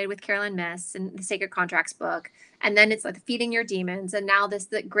did with Carolyn Myss and the Sacred Contracts book, and then it's like Feeding Your Demons, and now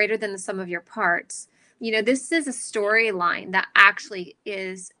the greater than the sum of your parts. This is a storyline that actually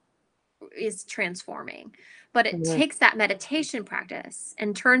is transforming, but it takes that meditation practice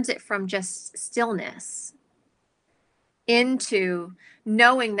and turns it from just stillness into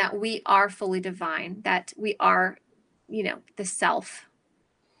knowing that we are fully divine, that we are, the self.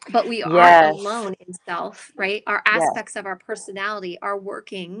 But we aren't alone in self, right? Our aspects of our personality are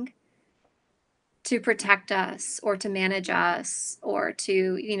working to protect us or to manage us or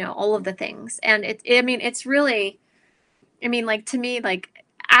to, all of the things. And it's really, like to me, like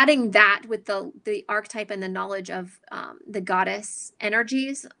adding that with the archetype and the knowledge of the goddess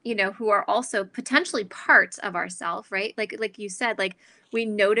energies, who are also potentially parts of ourself, right? Like you said, like we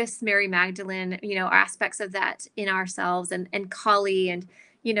notice Mary Magdalene, aspects of that in ourselves and Kali and,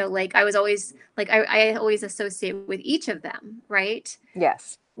 like I was always like, I always associate with each of them. Right.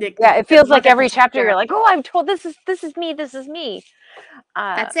 Yes. Yeah, it feels like look at the every chapter you're like, oh, I'm told this is me, this is me.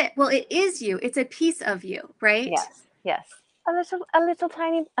 That's it. Well, it is you. It's a piece of you, right? Yes. A little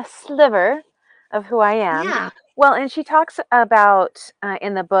tiny a sliver of who I am. Yeah. Well, and she talks about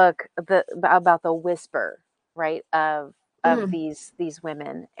in the book about the whisper, right, of Mm, these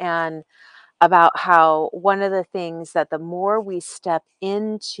women, and about how one of the things that the more we step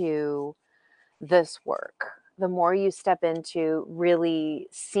into this work, the more you step into really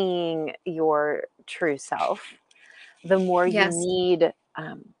seeing your true self, the more you yes. need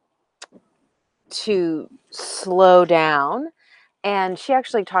to slow down. And she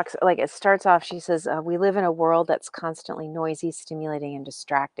actually talks, like, it starts off, she says, we live in a world that's constantly noisy, stimulating, and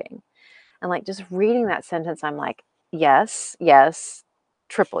distracting. And like just reading that sentence, I'm like, yes, yes,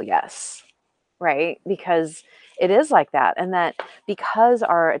 triple yes, right? Because it is like that. And that because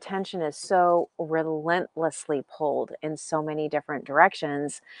our attention is so relentlessly pulled in so many different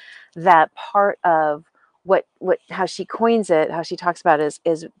directions, that part of what how she coins it, how she talks about it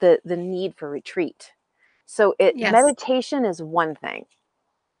is the need for retreat. So Yes. meditation is one thing,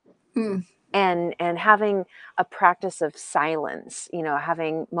 Mm, and having a practice of silence,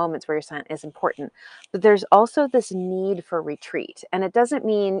 having moments where you're silent is important, but there's also this need for retreat, and it doesn't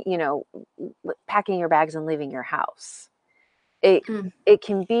mean packing your bags and leaving your house. it mm. it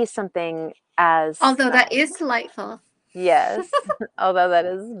can be something as Although that is delightful. yes, although that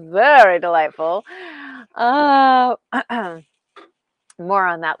is very delightful. uh More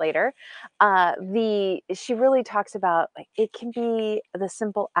on that later. The She really talks about, like, it can be the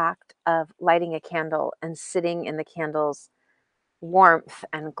simple act of lighting a candle and sitting in the candle's warmth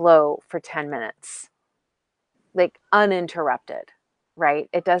and glow for 10 minutes, like uninterrupted, right?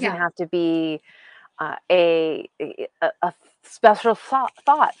 It doesn't Yeah. have to be a special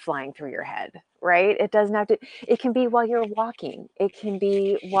thought flying through your head, right? It doesn't have to. It can be while you're walking. It can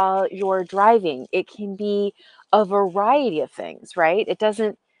be while you're driving. It can be a variety of things, right? It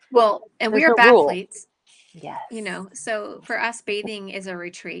doesn't. Well, and we There's are no rule. bathletes, Yes. so for us, bathing is a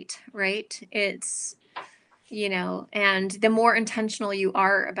retreat, right? It's, and the more intentional you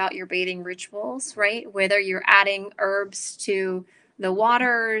are about your bathing rituals, right? Whether you're adding herbs to the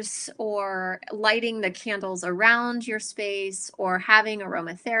waters or lighting the candles around your space or having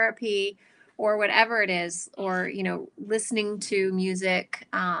aromatherapy or whatever it is, or, listening to music,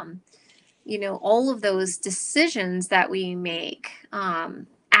 all of those decisions that we make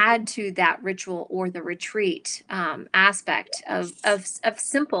add to that ritual or the retreat aspect of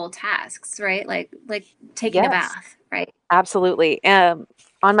simple tasks, right? Like taking a Yes. bath, right? Absolutely. On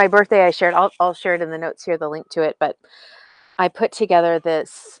my birthday, I shared. I'll share it in the notes here, the link to it. But I put together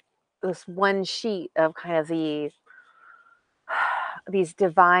this one sheet of kind of these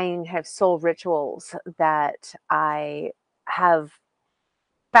divine kind of soul rituals that I have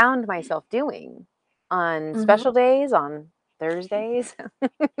found myself doing on Mm-hmm. special days, on Thursdays.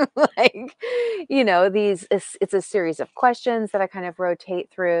 Like, it's a series of questions that I kind of rotate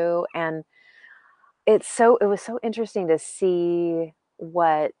through. And it was so interesting to see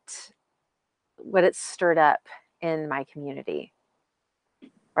what it stirred up in my community,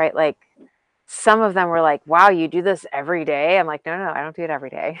 right? Like, some of them were like, wow, you do this every day. I'm like, no, I don't do it every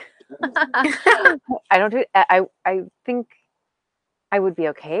day. I don't do it. I think I would be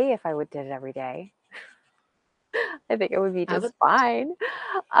okay if I would did it every day. I think it would be I would. just fine.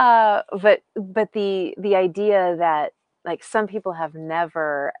 But the idea that, like, some people have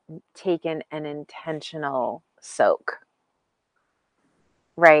never taken an intentional soak,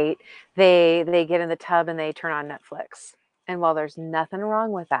 right? They get in the tub and they turn on Netflix. And while there's nothing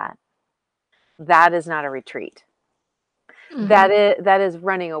wrong with that, that is not a retreat. Mm-hmm. That is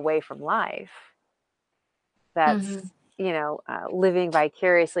running away from life. That's, Mm-hmm. living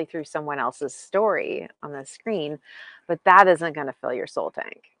vicariously through someone else's story on the screen, but that isn't going to fill your soul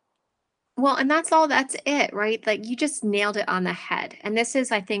tank. Well, and that's it, right? Like you just nailed it on the head. And this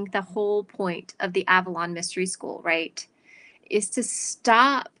is, I think, the whole point of the Avalon Mystery School, right? Is to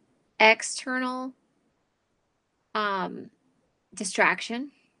stop external um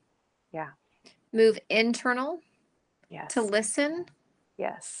distraction, Yeah. move internal to Yes. listen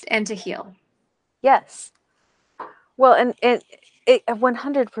Yes. and to heal. Yes. Well, and it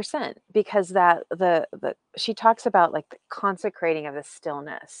 100%, because that the she talks about, like, the consecrating of the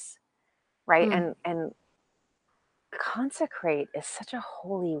stillness, right? Mm, And consecrate is such a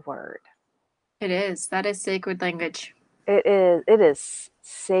holy word. it is. That is sacred language. It is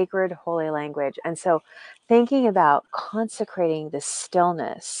sacred holy language. And so thinking about consecrating the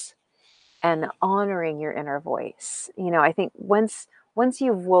stillness and honoring your inner voice, I think once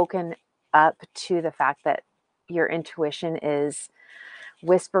you've woken up to the fact that your intuition is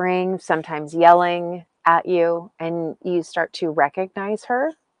whispering, sometimes yelling at you, and you start to recognize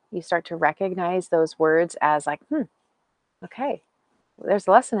her. You start to recognize those words as like, okay, there's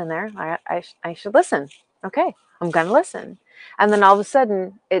a lesson in there. I should listen. Okay, I'm going to listen. And then all of a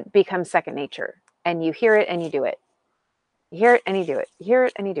sudden it becomes second nature, and you hear it and you do it. You hear it and you do it. You hear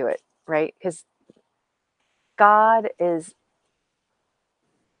it and you do it, right? Because God is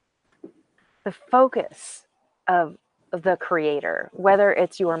the focus of the creator, whether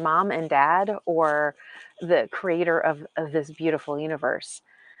it's your mom and dad or the creator of this beautiful universe.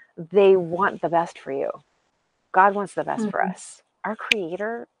 They want the best for you. God wants the best for us. Our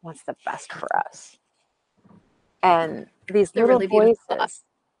creator wants the best for us. And these They're little really beautiful. voices,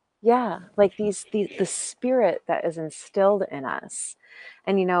 yeah, like the spirit that is instilled in us.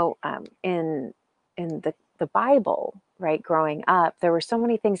 And in the Bible, right, growing up, there were so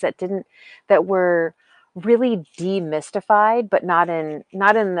many things that were really demystified, but not in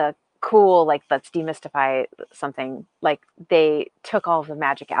the cool, like, let's demystify something. Like, they took all of the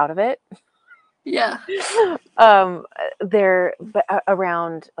magic out of it. Yeah. There, but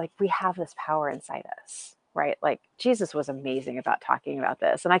around, like, we have this power inside us, right? Like, Jesus was amazing about talking about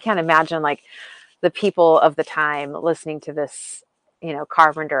this, and I can't imagine, like, the people of the time listening to this,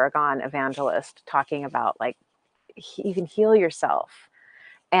 Carpenter Aragon evangelist talking about, like, you can heal yourself,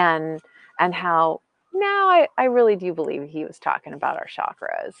 and how now I really do believe he was talking about our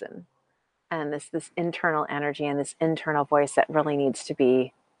chakras, and this internal energy and this internal voice that really needs to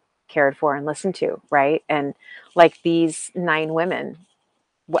be cared for and listened to, right? And like these 9 women,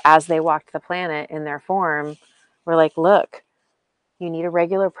 as they walked the planet in their form, were like, look, you need a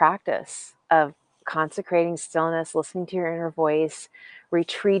regular practice of consecrating stillness, listening to your inner voice,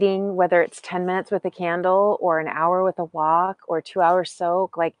 retreating, whether it's 10 minutes with a candle or an hour with a walk or 2 hour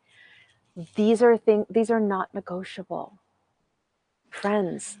soak. Like, these are not negotiable.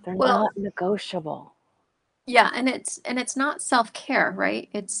 Friends, they're Well, not negotiable. yeah, and it's not self-care, right?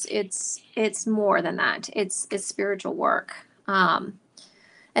 It's more than that. It's spiritual work.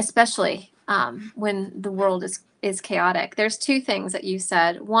 Especially when the world is chaotic. There's 2 things that you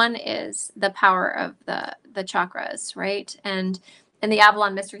said. One is the power of the chakras, right? And in the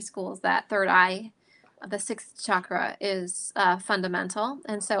Avalon Mystery Schools, that third eye, the 6th chakra, is fundamental.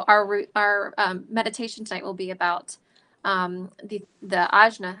 And so our meditation tonight will be about the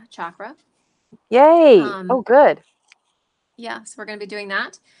Ajna chakra. Yay! Oh, good. Yeah, so we're going to be doing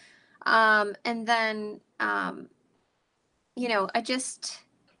that. And then, I just,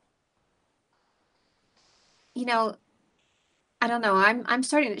 I don't know. I'm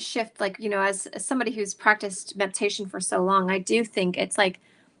starting to shift, like, as somebody who's practiced meditation for so long, I do think it's like,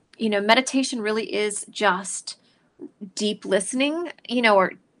 meditation really is just deep listening,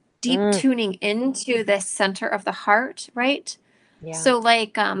 or deep tuning into the center of the heart, right? Yeah. So,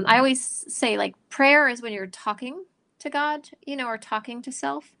 like, I always say, like, prayer is when you're talking to God, or talking to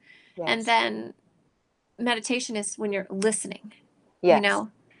self. Yes. And then meditation is when you're listening, Yes.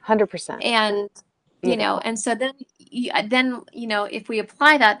 100%. And and so then if we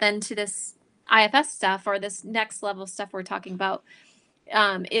apply that then to this IFS stuff, or this next level stuff we're talking about,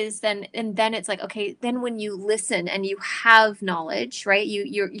 is then, and then it's like, okay, then when you listen and you have knowledge, right,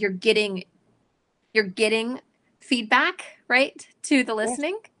 you're getting feedback, right, to the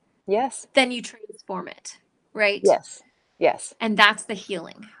listening. Yes. Then you transform it, right? Yes. And that's the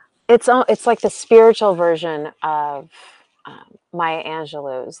healing. It's like the spiritual version of Maya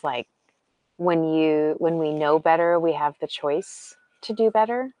Angelou's, like, when we know better, we have the choice to do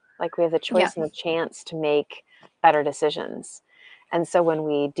better. Like, we have the choice and the chance to make better decisions. And so when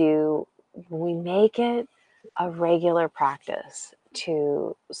we make it a regular practice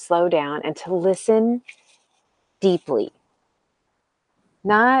to slow down and to listen deeply,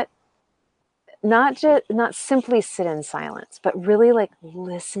 not simply sit in silence, but really, like,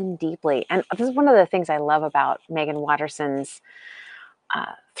 listen deeply. And this is one of the things I love about Megan Watterson's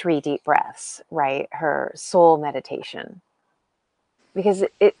 3 deep breaths, right? Her soul meditation, because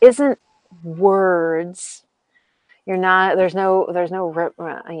it isn't words. There's no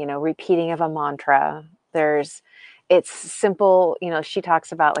repeating of a mantra. It's simple. She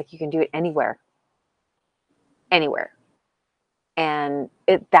talks about, like, you can do it anywhere. And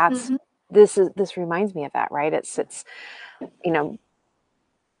this reminds me of that, right? It's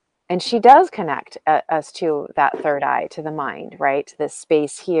and she does connect us to that third eye, to the mind, right? To this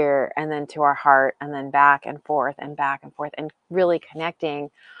space here, and then to our heart, and then back and forth, and really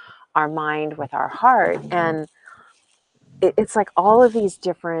connecting our mind with our heart. And it's like all of these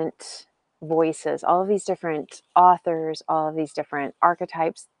different voices, all of these different authors, all of these different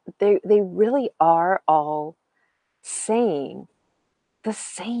archetypes, they really are all saying the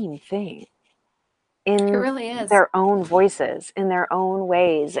same thing It in really is. their own voices, in their own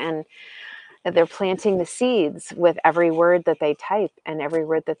ways, and that they're planting the seeds with every word that they type and every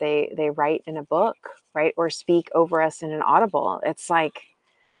word that they write in a book, right? Or speak over us in an audible. It's like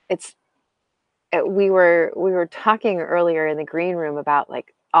it's we were talking earlier in the green room about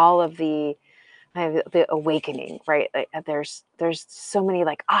like all of the awakening, right? Like there's so many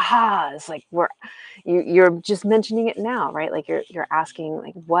like ahas, like you're just mentioning it now, right? Like you're asking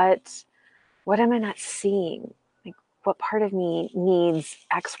like what am I not seeing? Like what part of me needs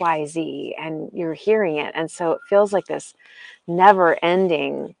XYZ, and you're hearing it. And so it feels like this never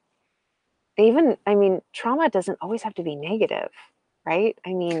ending. Even, I mean, trauma doesn't always have to be negative, right?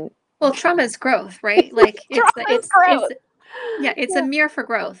 I mean, Well, trauma is growth, right? Like trauma is growth. yeah, it's a Yeah, mirror for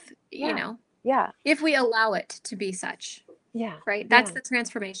growth, yeah, yeah, if we allow it to be such, yeah, right? That's yeah, the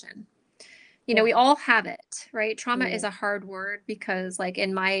transformation. yeah. We all have it, right? Trauma is Mm, a hard word because, like,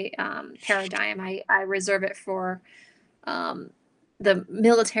 in my paradigm, I reserve it for um, the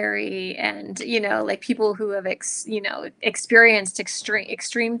military and, like people who have, experienced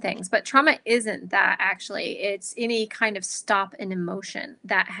extreme things. But trauma isn't that actually. It's any kind of stop in emotion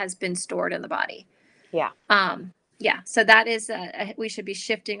that has been stored in the body. yeah, Yeah, so that is, we should be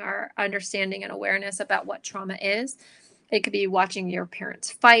shifting our understanding and awareness about what trauma is. It could be watching your parents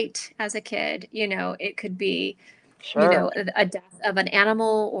fight as a kid. It could be, sure. a death of an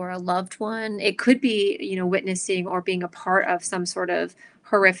animal or a loved one. It could be, witnessing or being a part of some sort of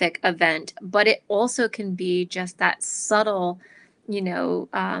horrific event. But it also can be just that subtle,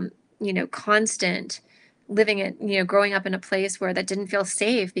 constant living it, growing up in a place where that didn't feel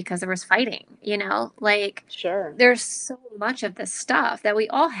safe because there was fighting, like Sure. there's so much of this stuff that we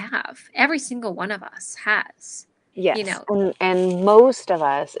all have. Every single one of us has, you Yes. know, And most of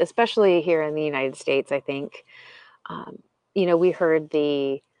us, especially here in the United States, I think, um, we heard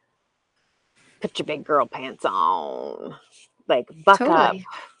the put your big girl pants on, like buck up, totally.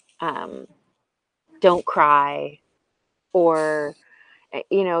 um, don't cry, or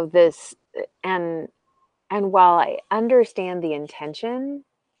this. And while I understand the intention,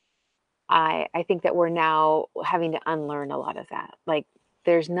 I think that we're now having to unlearn a lot of that. Like,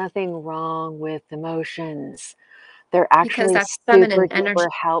 there's nothing wrong with emotions. They're Because actually that's super feminine duper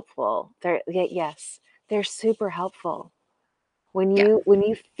energy. helpful. Yes, they're super helpful. When Yeah.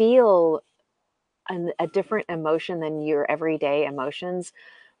 you feel a different emotion than your everyday emotions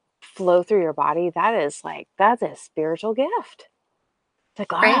flow through your body, that's a spiritual gift.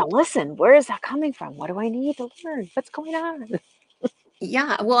 It's like, Right. listen, where is that coming from? What do I need to learn? What's going on?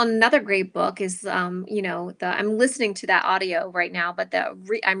 Yeah. Well, another great book is, I'm listening to that audio right now, but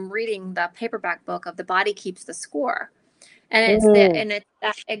I'm reading the paperback book of The Body Keeps the Score. Mm, And it's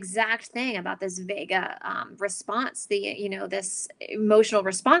that exact thing about this Vega response, this emotional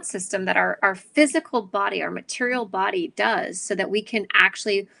response system that our physical body, our material body does, so that we can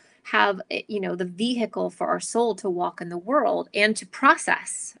actually have, the vehicle for our soul to walk in the world and to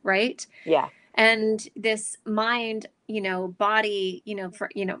process, right? yeah. And this mind, body, for,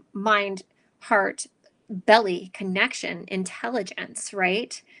 mind, heart, belly connection, intelligence,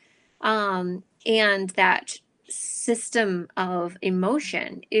 right? And that system of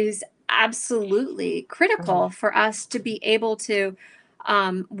emotion is absolutely Mhm. critical for us to be able to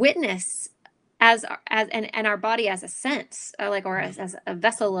witness and our body as a sense, like, or as a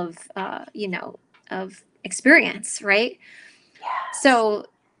vessel of of experience, right? Yes. So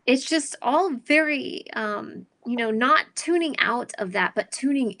it's just all very, not tuning out of that, but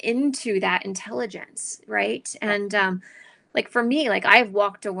tuning into that intelligence, right? Yeah. And like for me, like I've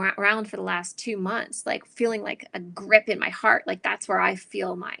walked around for the last 2 months, like feeling like a grip in my heart. Like that's where I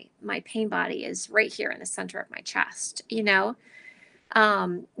feel my pain body is, right here in the center of my chest,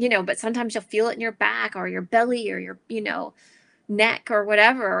 but sometimes you'll feel it in your back or your belly or your, neck or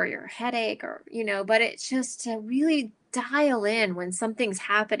whatever, or your headache, or, but it's just to really dial in when something's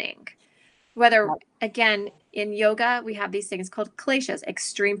happening. Whether, Yep. again, in yoga, we have these things called kleshas,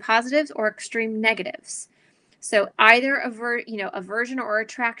 extreme positives or extreme negatives. So either aversion or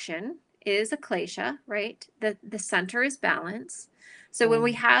attraction is a klesha, right? The center is balance. So when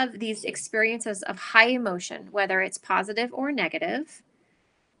we Mm, have these experiences of high emotion, whether it's positive or negative,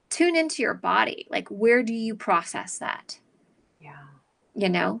 tune into your body. Like, where do you process that? yeah. You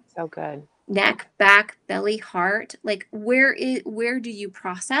know, So good. neck, back, belly, heart. Like, where do you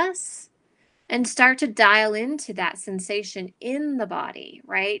process? And start to dial into that sensation in the body,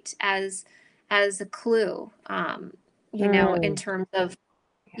 right? As a clue, in Mm, terms of,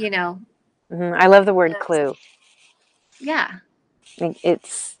 yeah. you know, I love the word yes. clue. Yeah. I think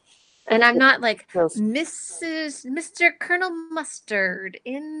it's And I'm not like Those Mr. Colonel Mustard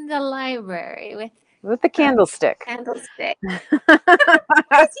in the library with the a candlestick. candlestick. Why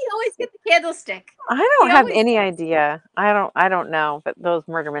does he always get the candlestick? I He don't have always any idea. I don't know, but those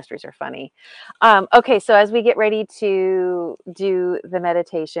murder mysteries are funny. Okay, so as we get ready to do the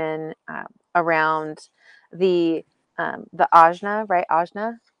meditation around the ajna, right?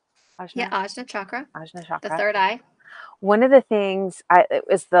 Ajna, Yeah, ajna, Ajna Chakra, ajna the chakra. third eye. One of the things it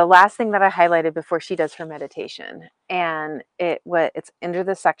was the last thing that I highlighted before she does her meditation, and it's under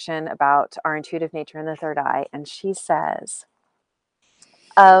the section about our intuitive nature in the third eye, and she says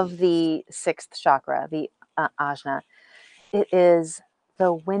of the sixth chakra, the ajna, it is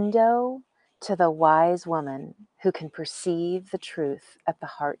the window to the wise woman who can perceive the truth at the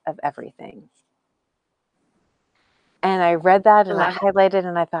heart of everything. And I read that and I highlighted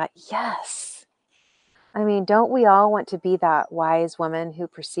and I thought, yes. I mean, don't we all want to be that wise woman who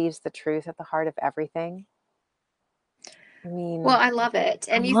perceives the truth at the heart of everything? I mean, Well, I love it.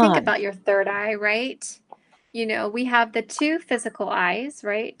 And you think about your third eye, right? You know, we have the two physical eyes,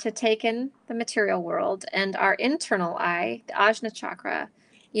 right, to take in the material world, and our internal eye, the Ajna Chakra,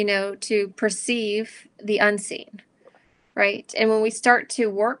 you know, to perceive the unseen, right? And when we start to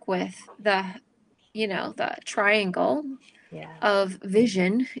work with the triangle of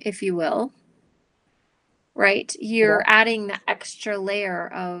vision, if you will, right, you're adding the extra layer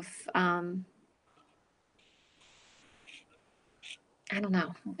of, I don't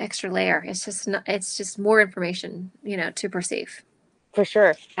know, extra layer. It's just more information, to perceive. for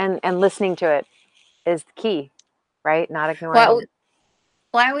sure. And listening to it is the key, right? Not ignoring Well, it.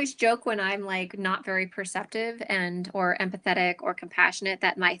 Well, I always joke when I'm like not very perceptive or empathetic or compassionate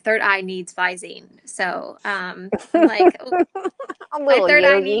that my third eye needs Visine. So I'm like, A my little third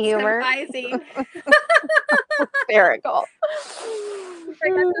eye yogi needs some humor. Visine. Hysterical.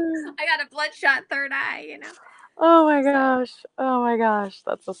 I got a bloodshot third eye. Oh my gosh. Oh my gosh.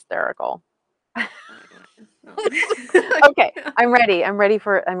 That's hysterical. Okay, I'm ready. I'm ready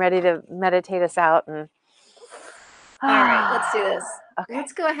to meditate us out and All right, let's do this. Okay.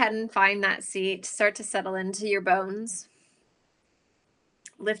 Let's go ahead and find that seat. Start to settle into your bones.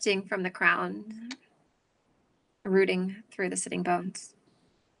 Lifting from the crown, rooting through the sitting bones.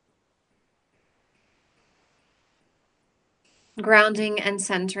 Grounding and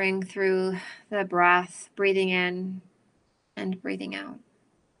centering through the breath, breathing in and breathing out.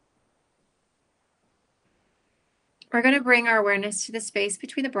 We're going to bring our awareness to the space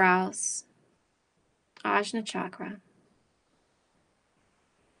between the brows, Ajna Chakra.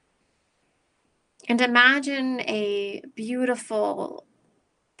 And imagine a beautiful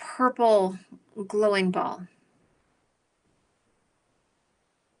purple glowing ball.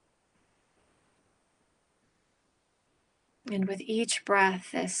 And with each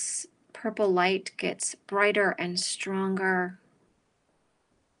breath, this purple light gets brighter and stronger.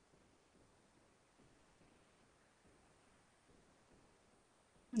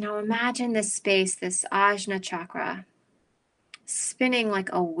 Now imagine this space, this Ajna Chakra, spinning like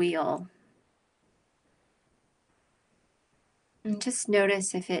a wheel. And just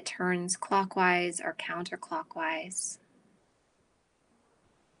notice if it turns clockwise or counterclockwise.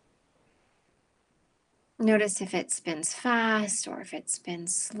 Notice if it spins fast or if it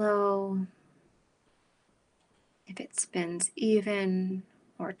spins slow. If it spins even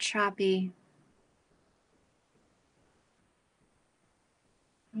or choppy.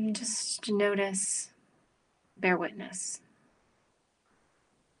 And just notice, bear witness.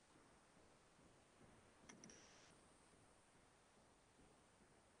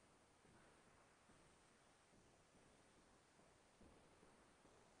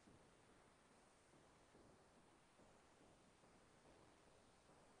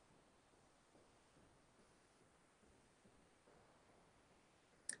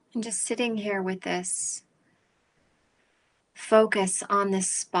 And just sitting here with this focus on this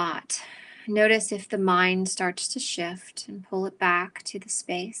spot. Notice if the mind starts to shift and pull it back to the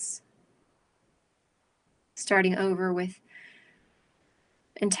space. Starting over with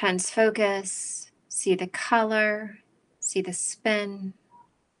intense focus, see the color, see the spin,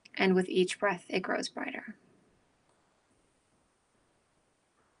 and with each breath it grows brighter.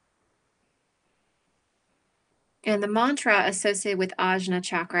 And the mantra associated with Ajna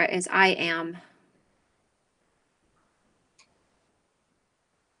Chakra is I am.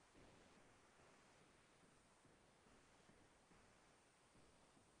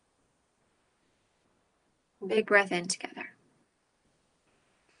 Big breath in together.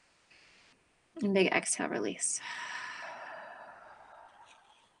 And big exhale, release.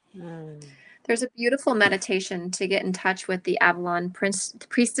 There's a beautiful meditation to get in touch with the Avalon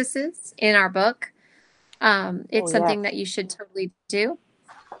priestesses in our book. It's something that you should totally do.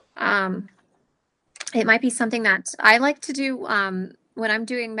 It might be something that I like to do when I'm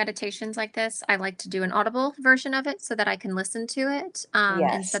doing meditations like this. I like to do an audible version of it so that I can listen to it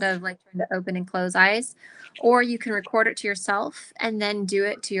instead of like trying to open and close eyes. Or you can record it to yourself and then do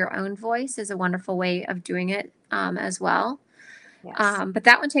it to your own voice is a wonderful way of doing it as well. Yes. But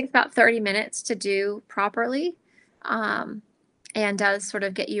that one takes about 30 minutes to do properly, and does sort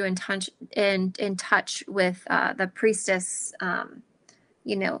of get you in touch with the priestess,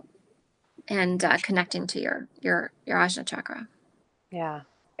 and connecting to your Ajna chakra. Yeah,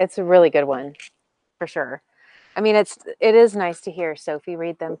 it's a really good one, for sure. I mean, it is nice to hear Sophie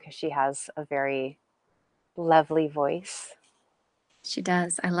read them because she has a very lovely voice. She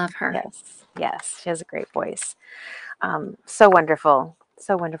does. I love her. Yes, she has a great voice. So wonderful.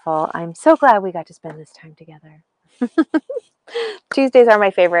 So wonderful. I'm so glad we got to spend this time together. Tuesdays are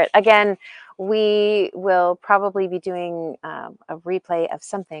my favorite. Again, we will probably be doing a replay of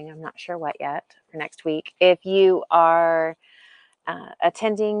something. I'm not sure what yet for next week. If you are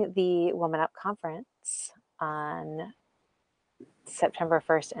attending the Woman Up Conference on September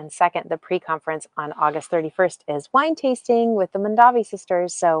 1st and 2nd, the pre-conference on August 31st is wine tasting with the Mandavi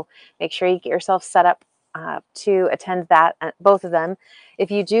sisters. So make sure you get yourself set up to attend that, both of them.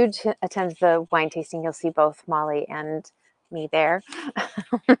 If you do attend the wine tasting, you'll see both Molly and me there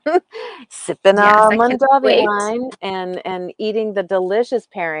sipping on Mandavi wine and eating the delicious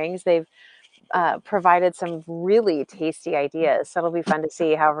pairings. They've provided some really tasty ideas, so it'll be fun to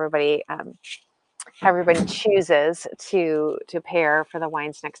see how everybody chooses to pair for the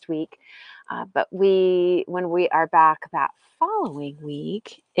wines next week. But when we are back that following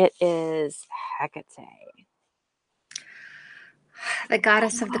week, it is Hecate, the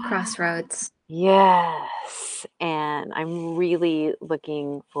goddess of the crossroads. Yes, and I'm really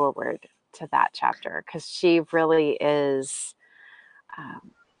looking forward to that chapter because she really is.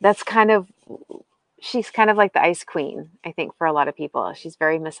 She's kind of like the ice queen, I think, for a lot of people. She's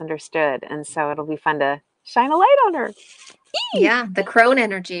very misunderstood, and so it'll be fun to shine a light on her. Yeah, the crone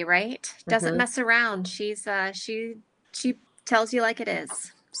energy, right? Doesn't mess around. She's she tells you like it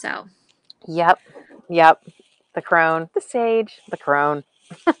is. So. Yep. The crone, the sage, the crone,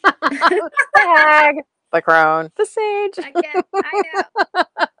 the hag, the crone, the sage. Again, I know.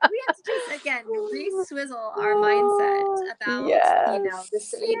 We have to just re-swizzle our mindset about the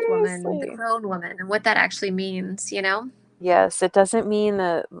sage woman, the crone woman, and what that actually means. Yes, it doesn't mean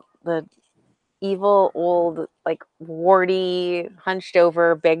the evil old, like, warty, hunched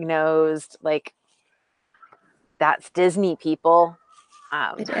over, big nosed, like, that's Disney, people.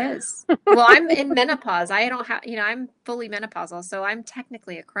 It is. Well, I'm in menopause. I don't have, I'm fully menopausal, so I'm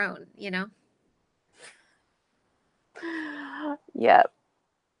technically a crone, Yep.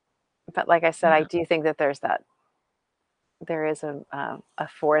 But like I said, I do think that there is a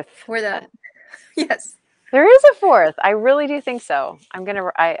fourth. Yes. There is a fourth. I really do think so.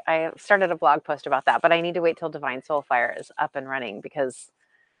 I started a blog post about that, but I need to wait till Divine Soul Fire is up and running because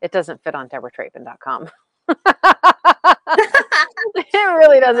it doesn't fit on DeborahTrapin.com. It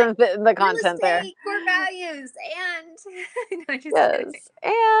really doesn't fit in the content there. Core values and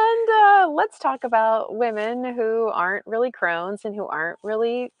and let's talk about women who aren't really crones and who aren't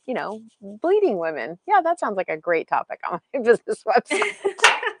really, bleeding women. Yeah, that sounds like a great topic on my business website.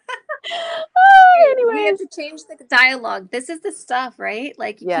 Anyways. We have to change the dialogue. This is the stuff, right?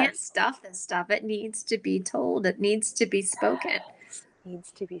 Like, you can't stuff this stuff. It needs to be told. It needs to be spoken. It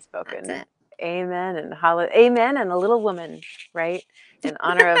needs to be spoken. That's it. Amen and a little woman, right? In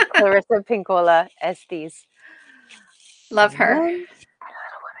honor of Clarissa Pinkola Estes. Love her. A little woman.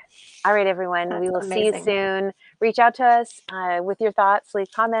 All right, everyone. That's we will amazing. See you soon. Reach out to us with your thoughts. Leave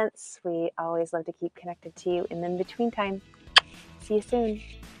comments. We always love to keep connected to you in the between time. See you soon.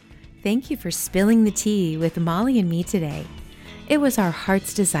 Thank you for spilling the tea with Molly and me today. It was our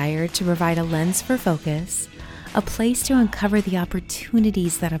heart's desire to provide a lens for focus, a place to uncover the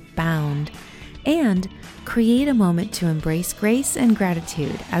opportunities that abound, and create a moment to embrace grace and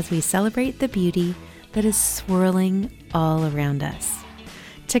gratitude as we celebrate the beauty that is swirling all around us.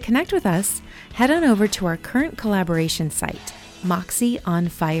 To connect with us, head on over to our current collaboration site,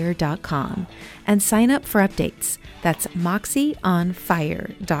 moxieonfire.com, and sign up for updates. That's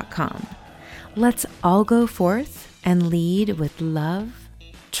moxieonfire.com. Let's all go forth and lead with love,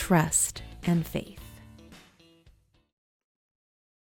 trust, and faith.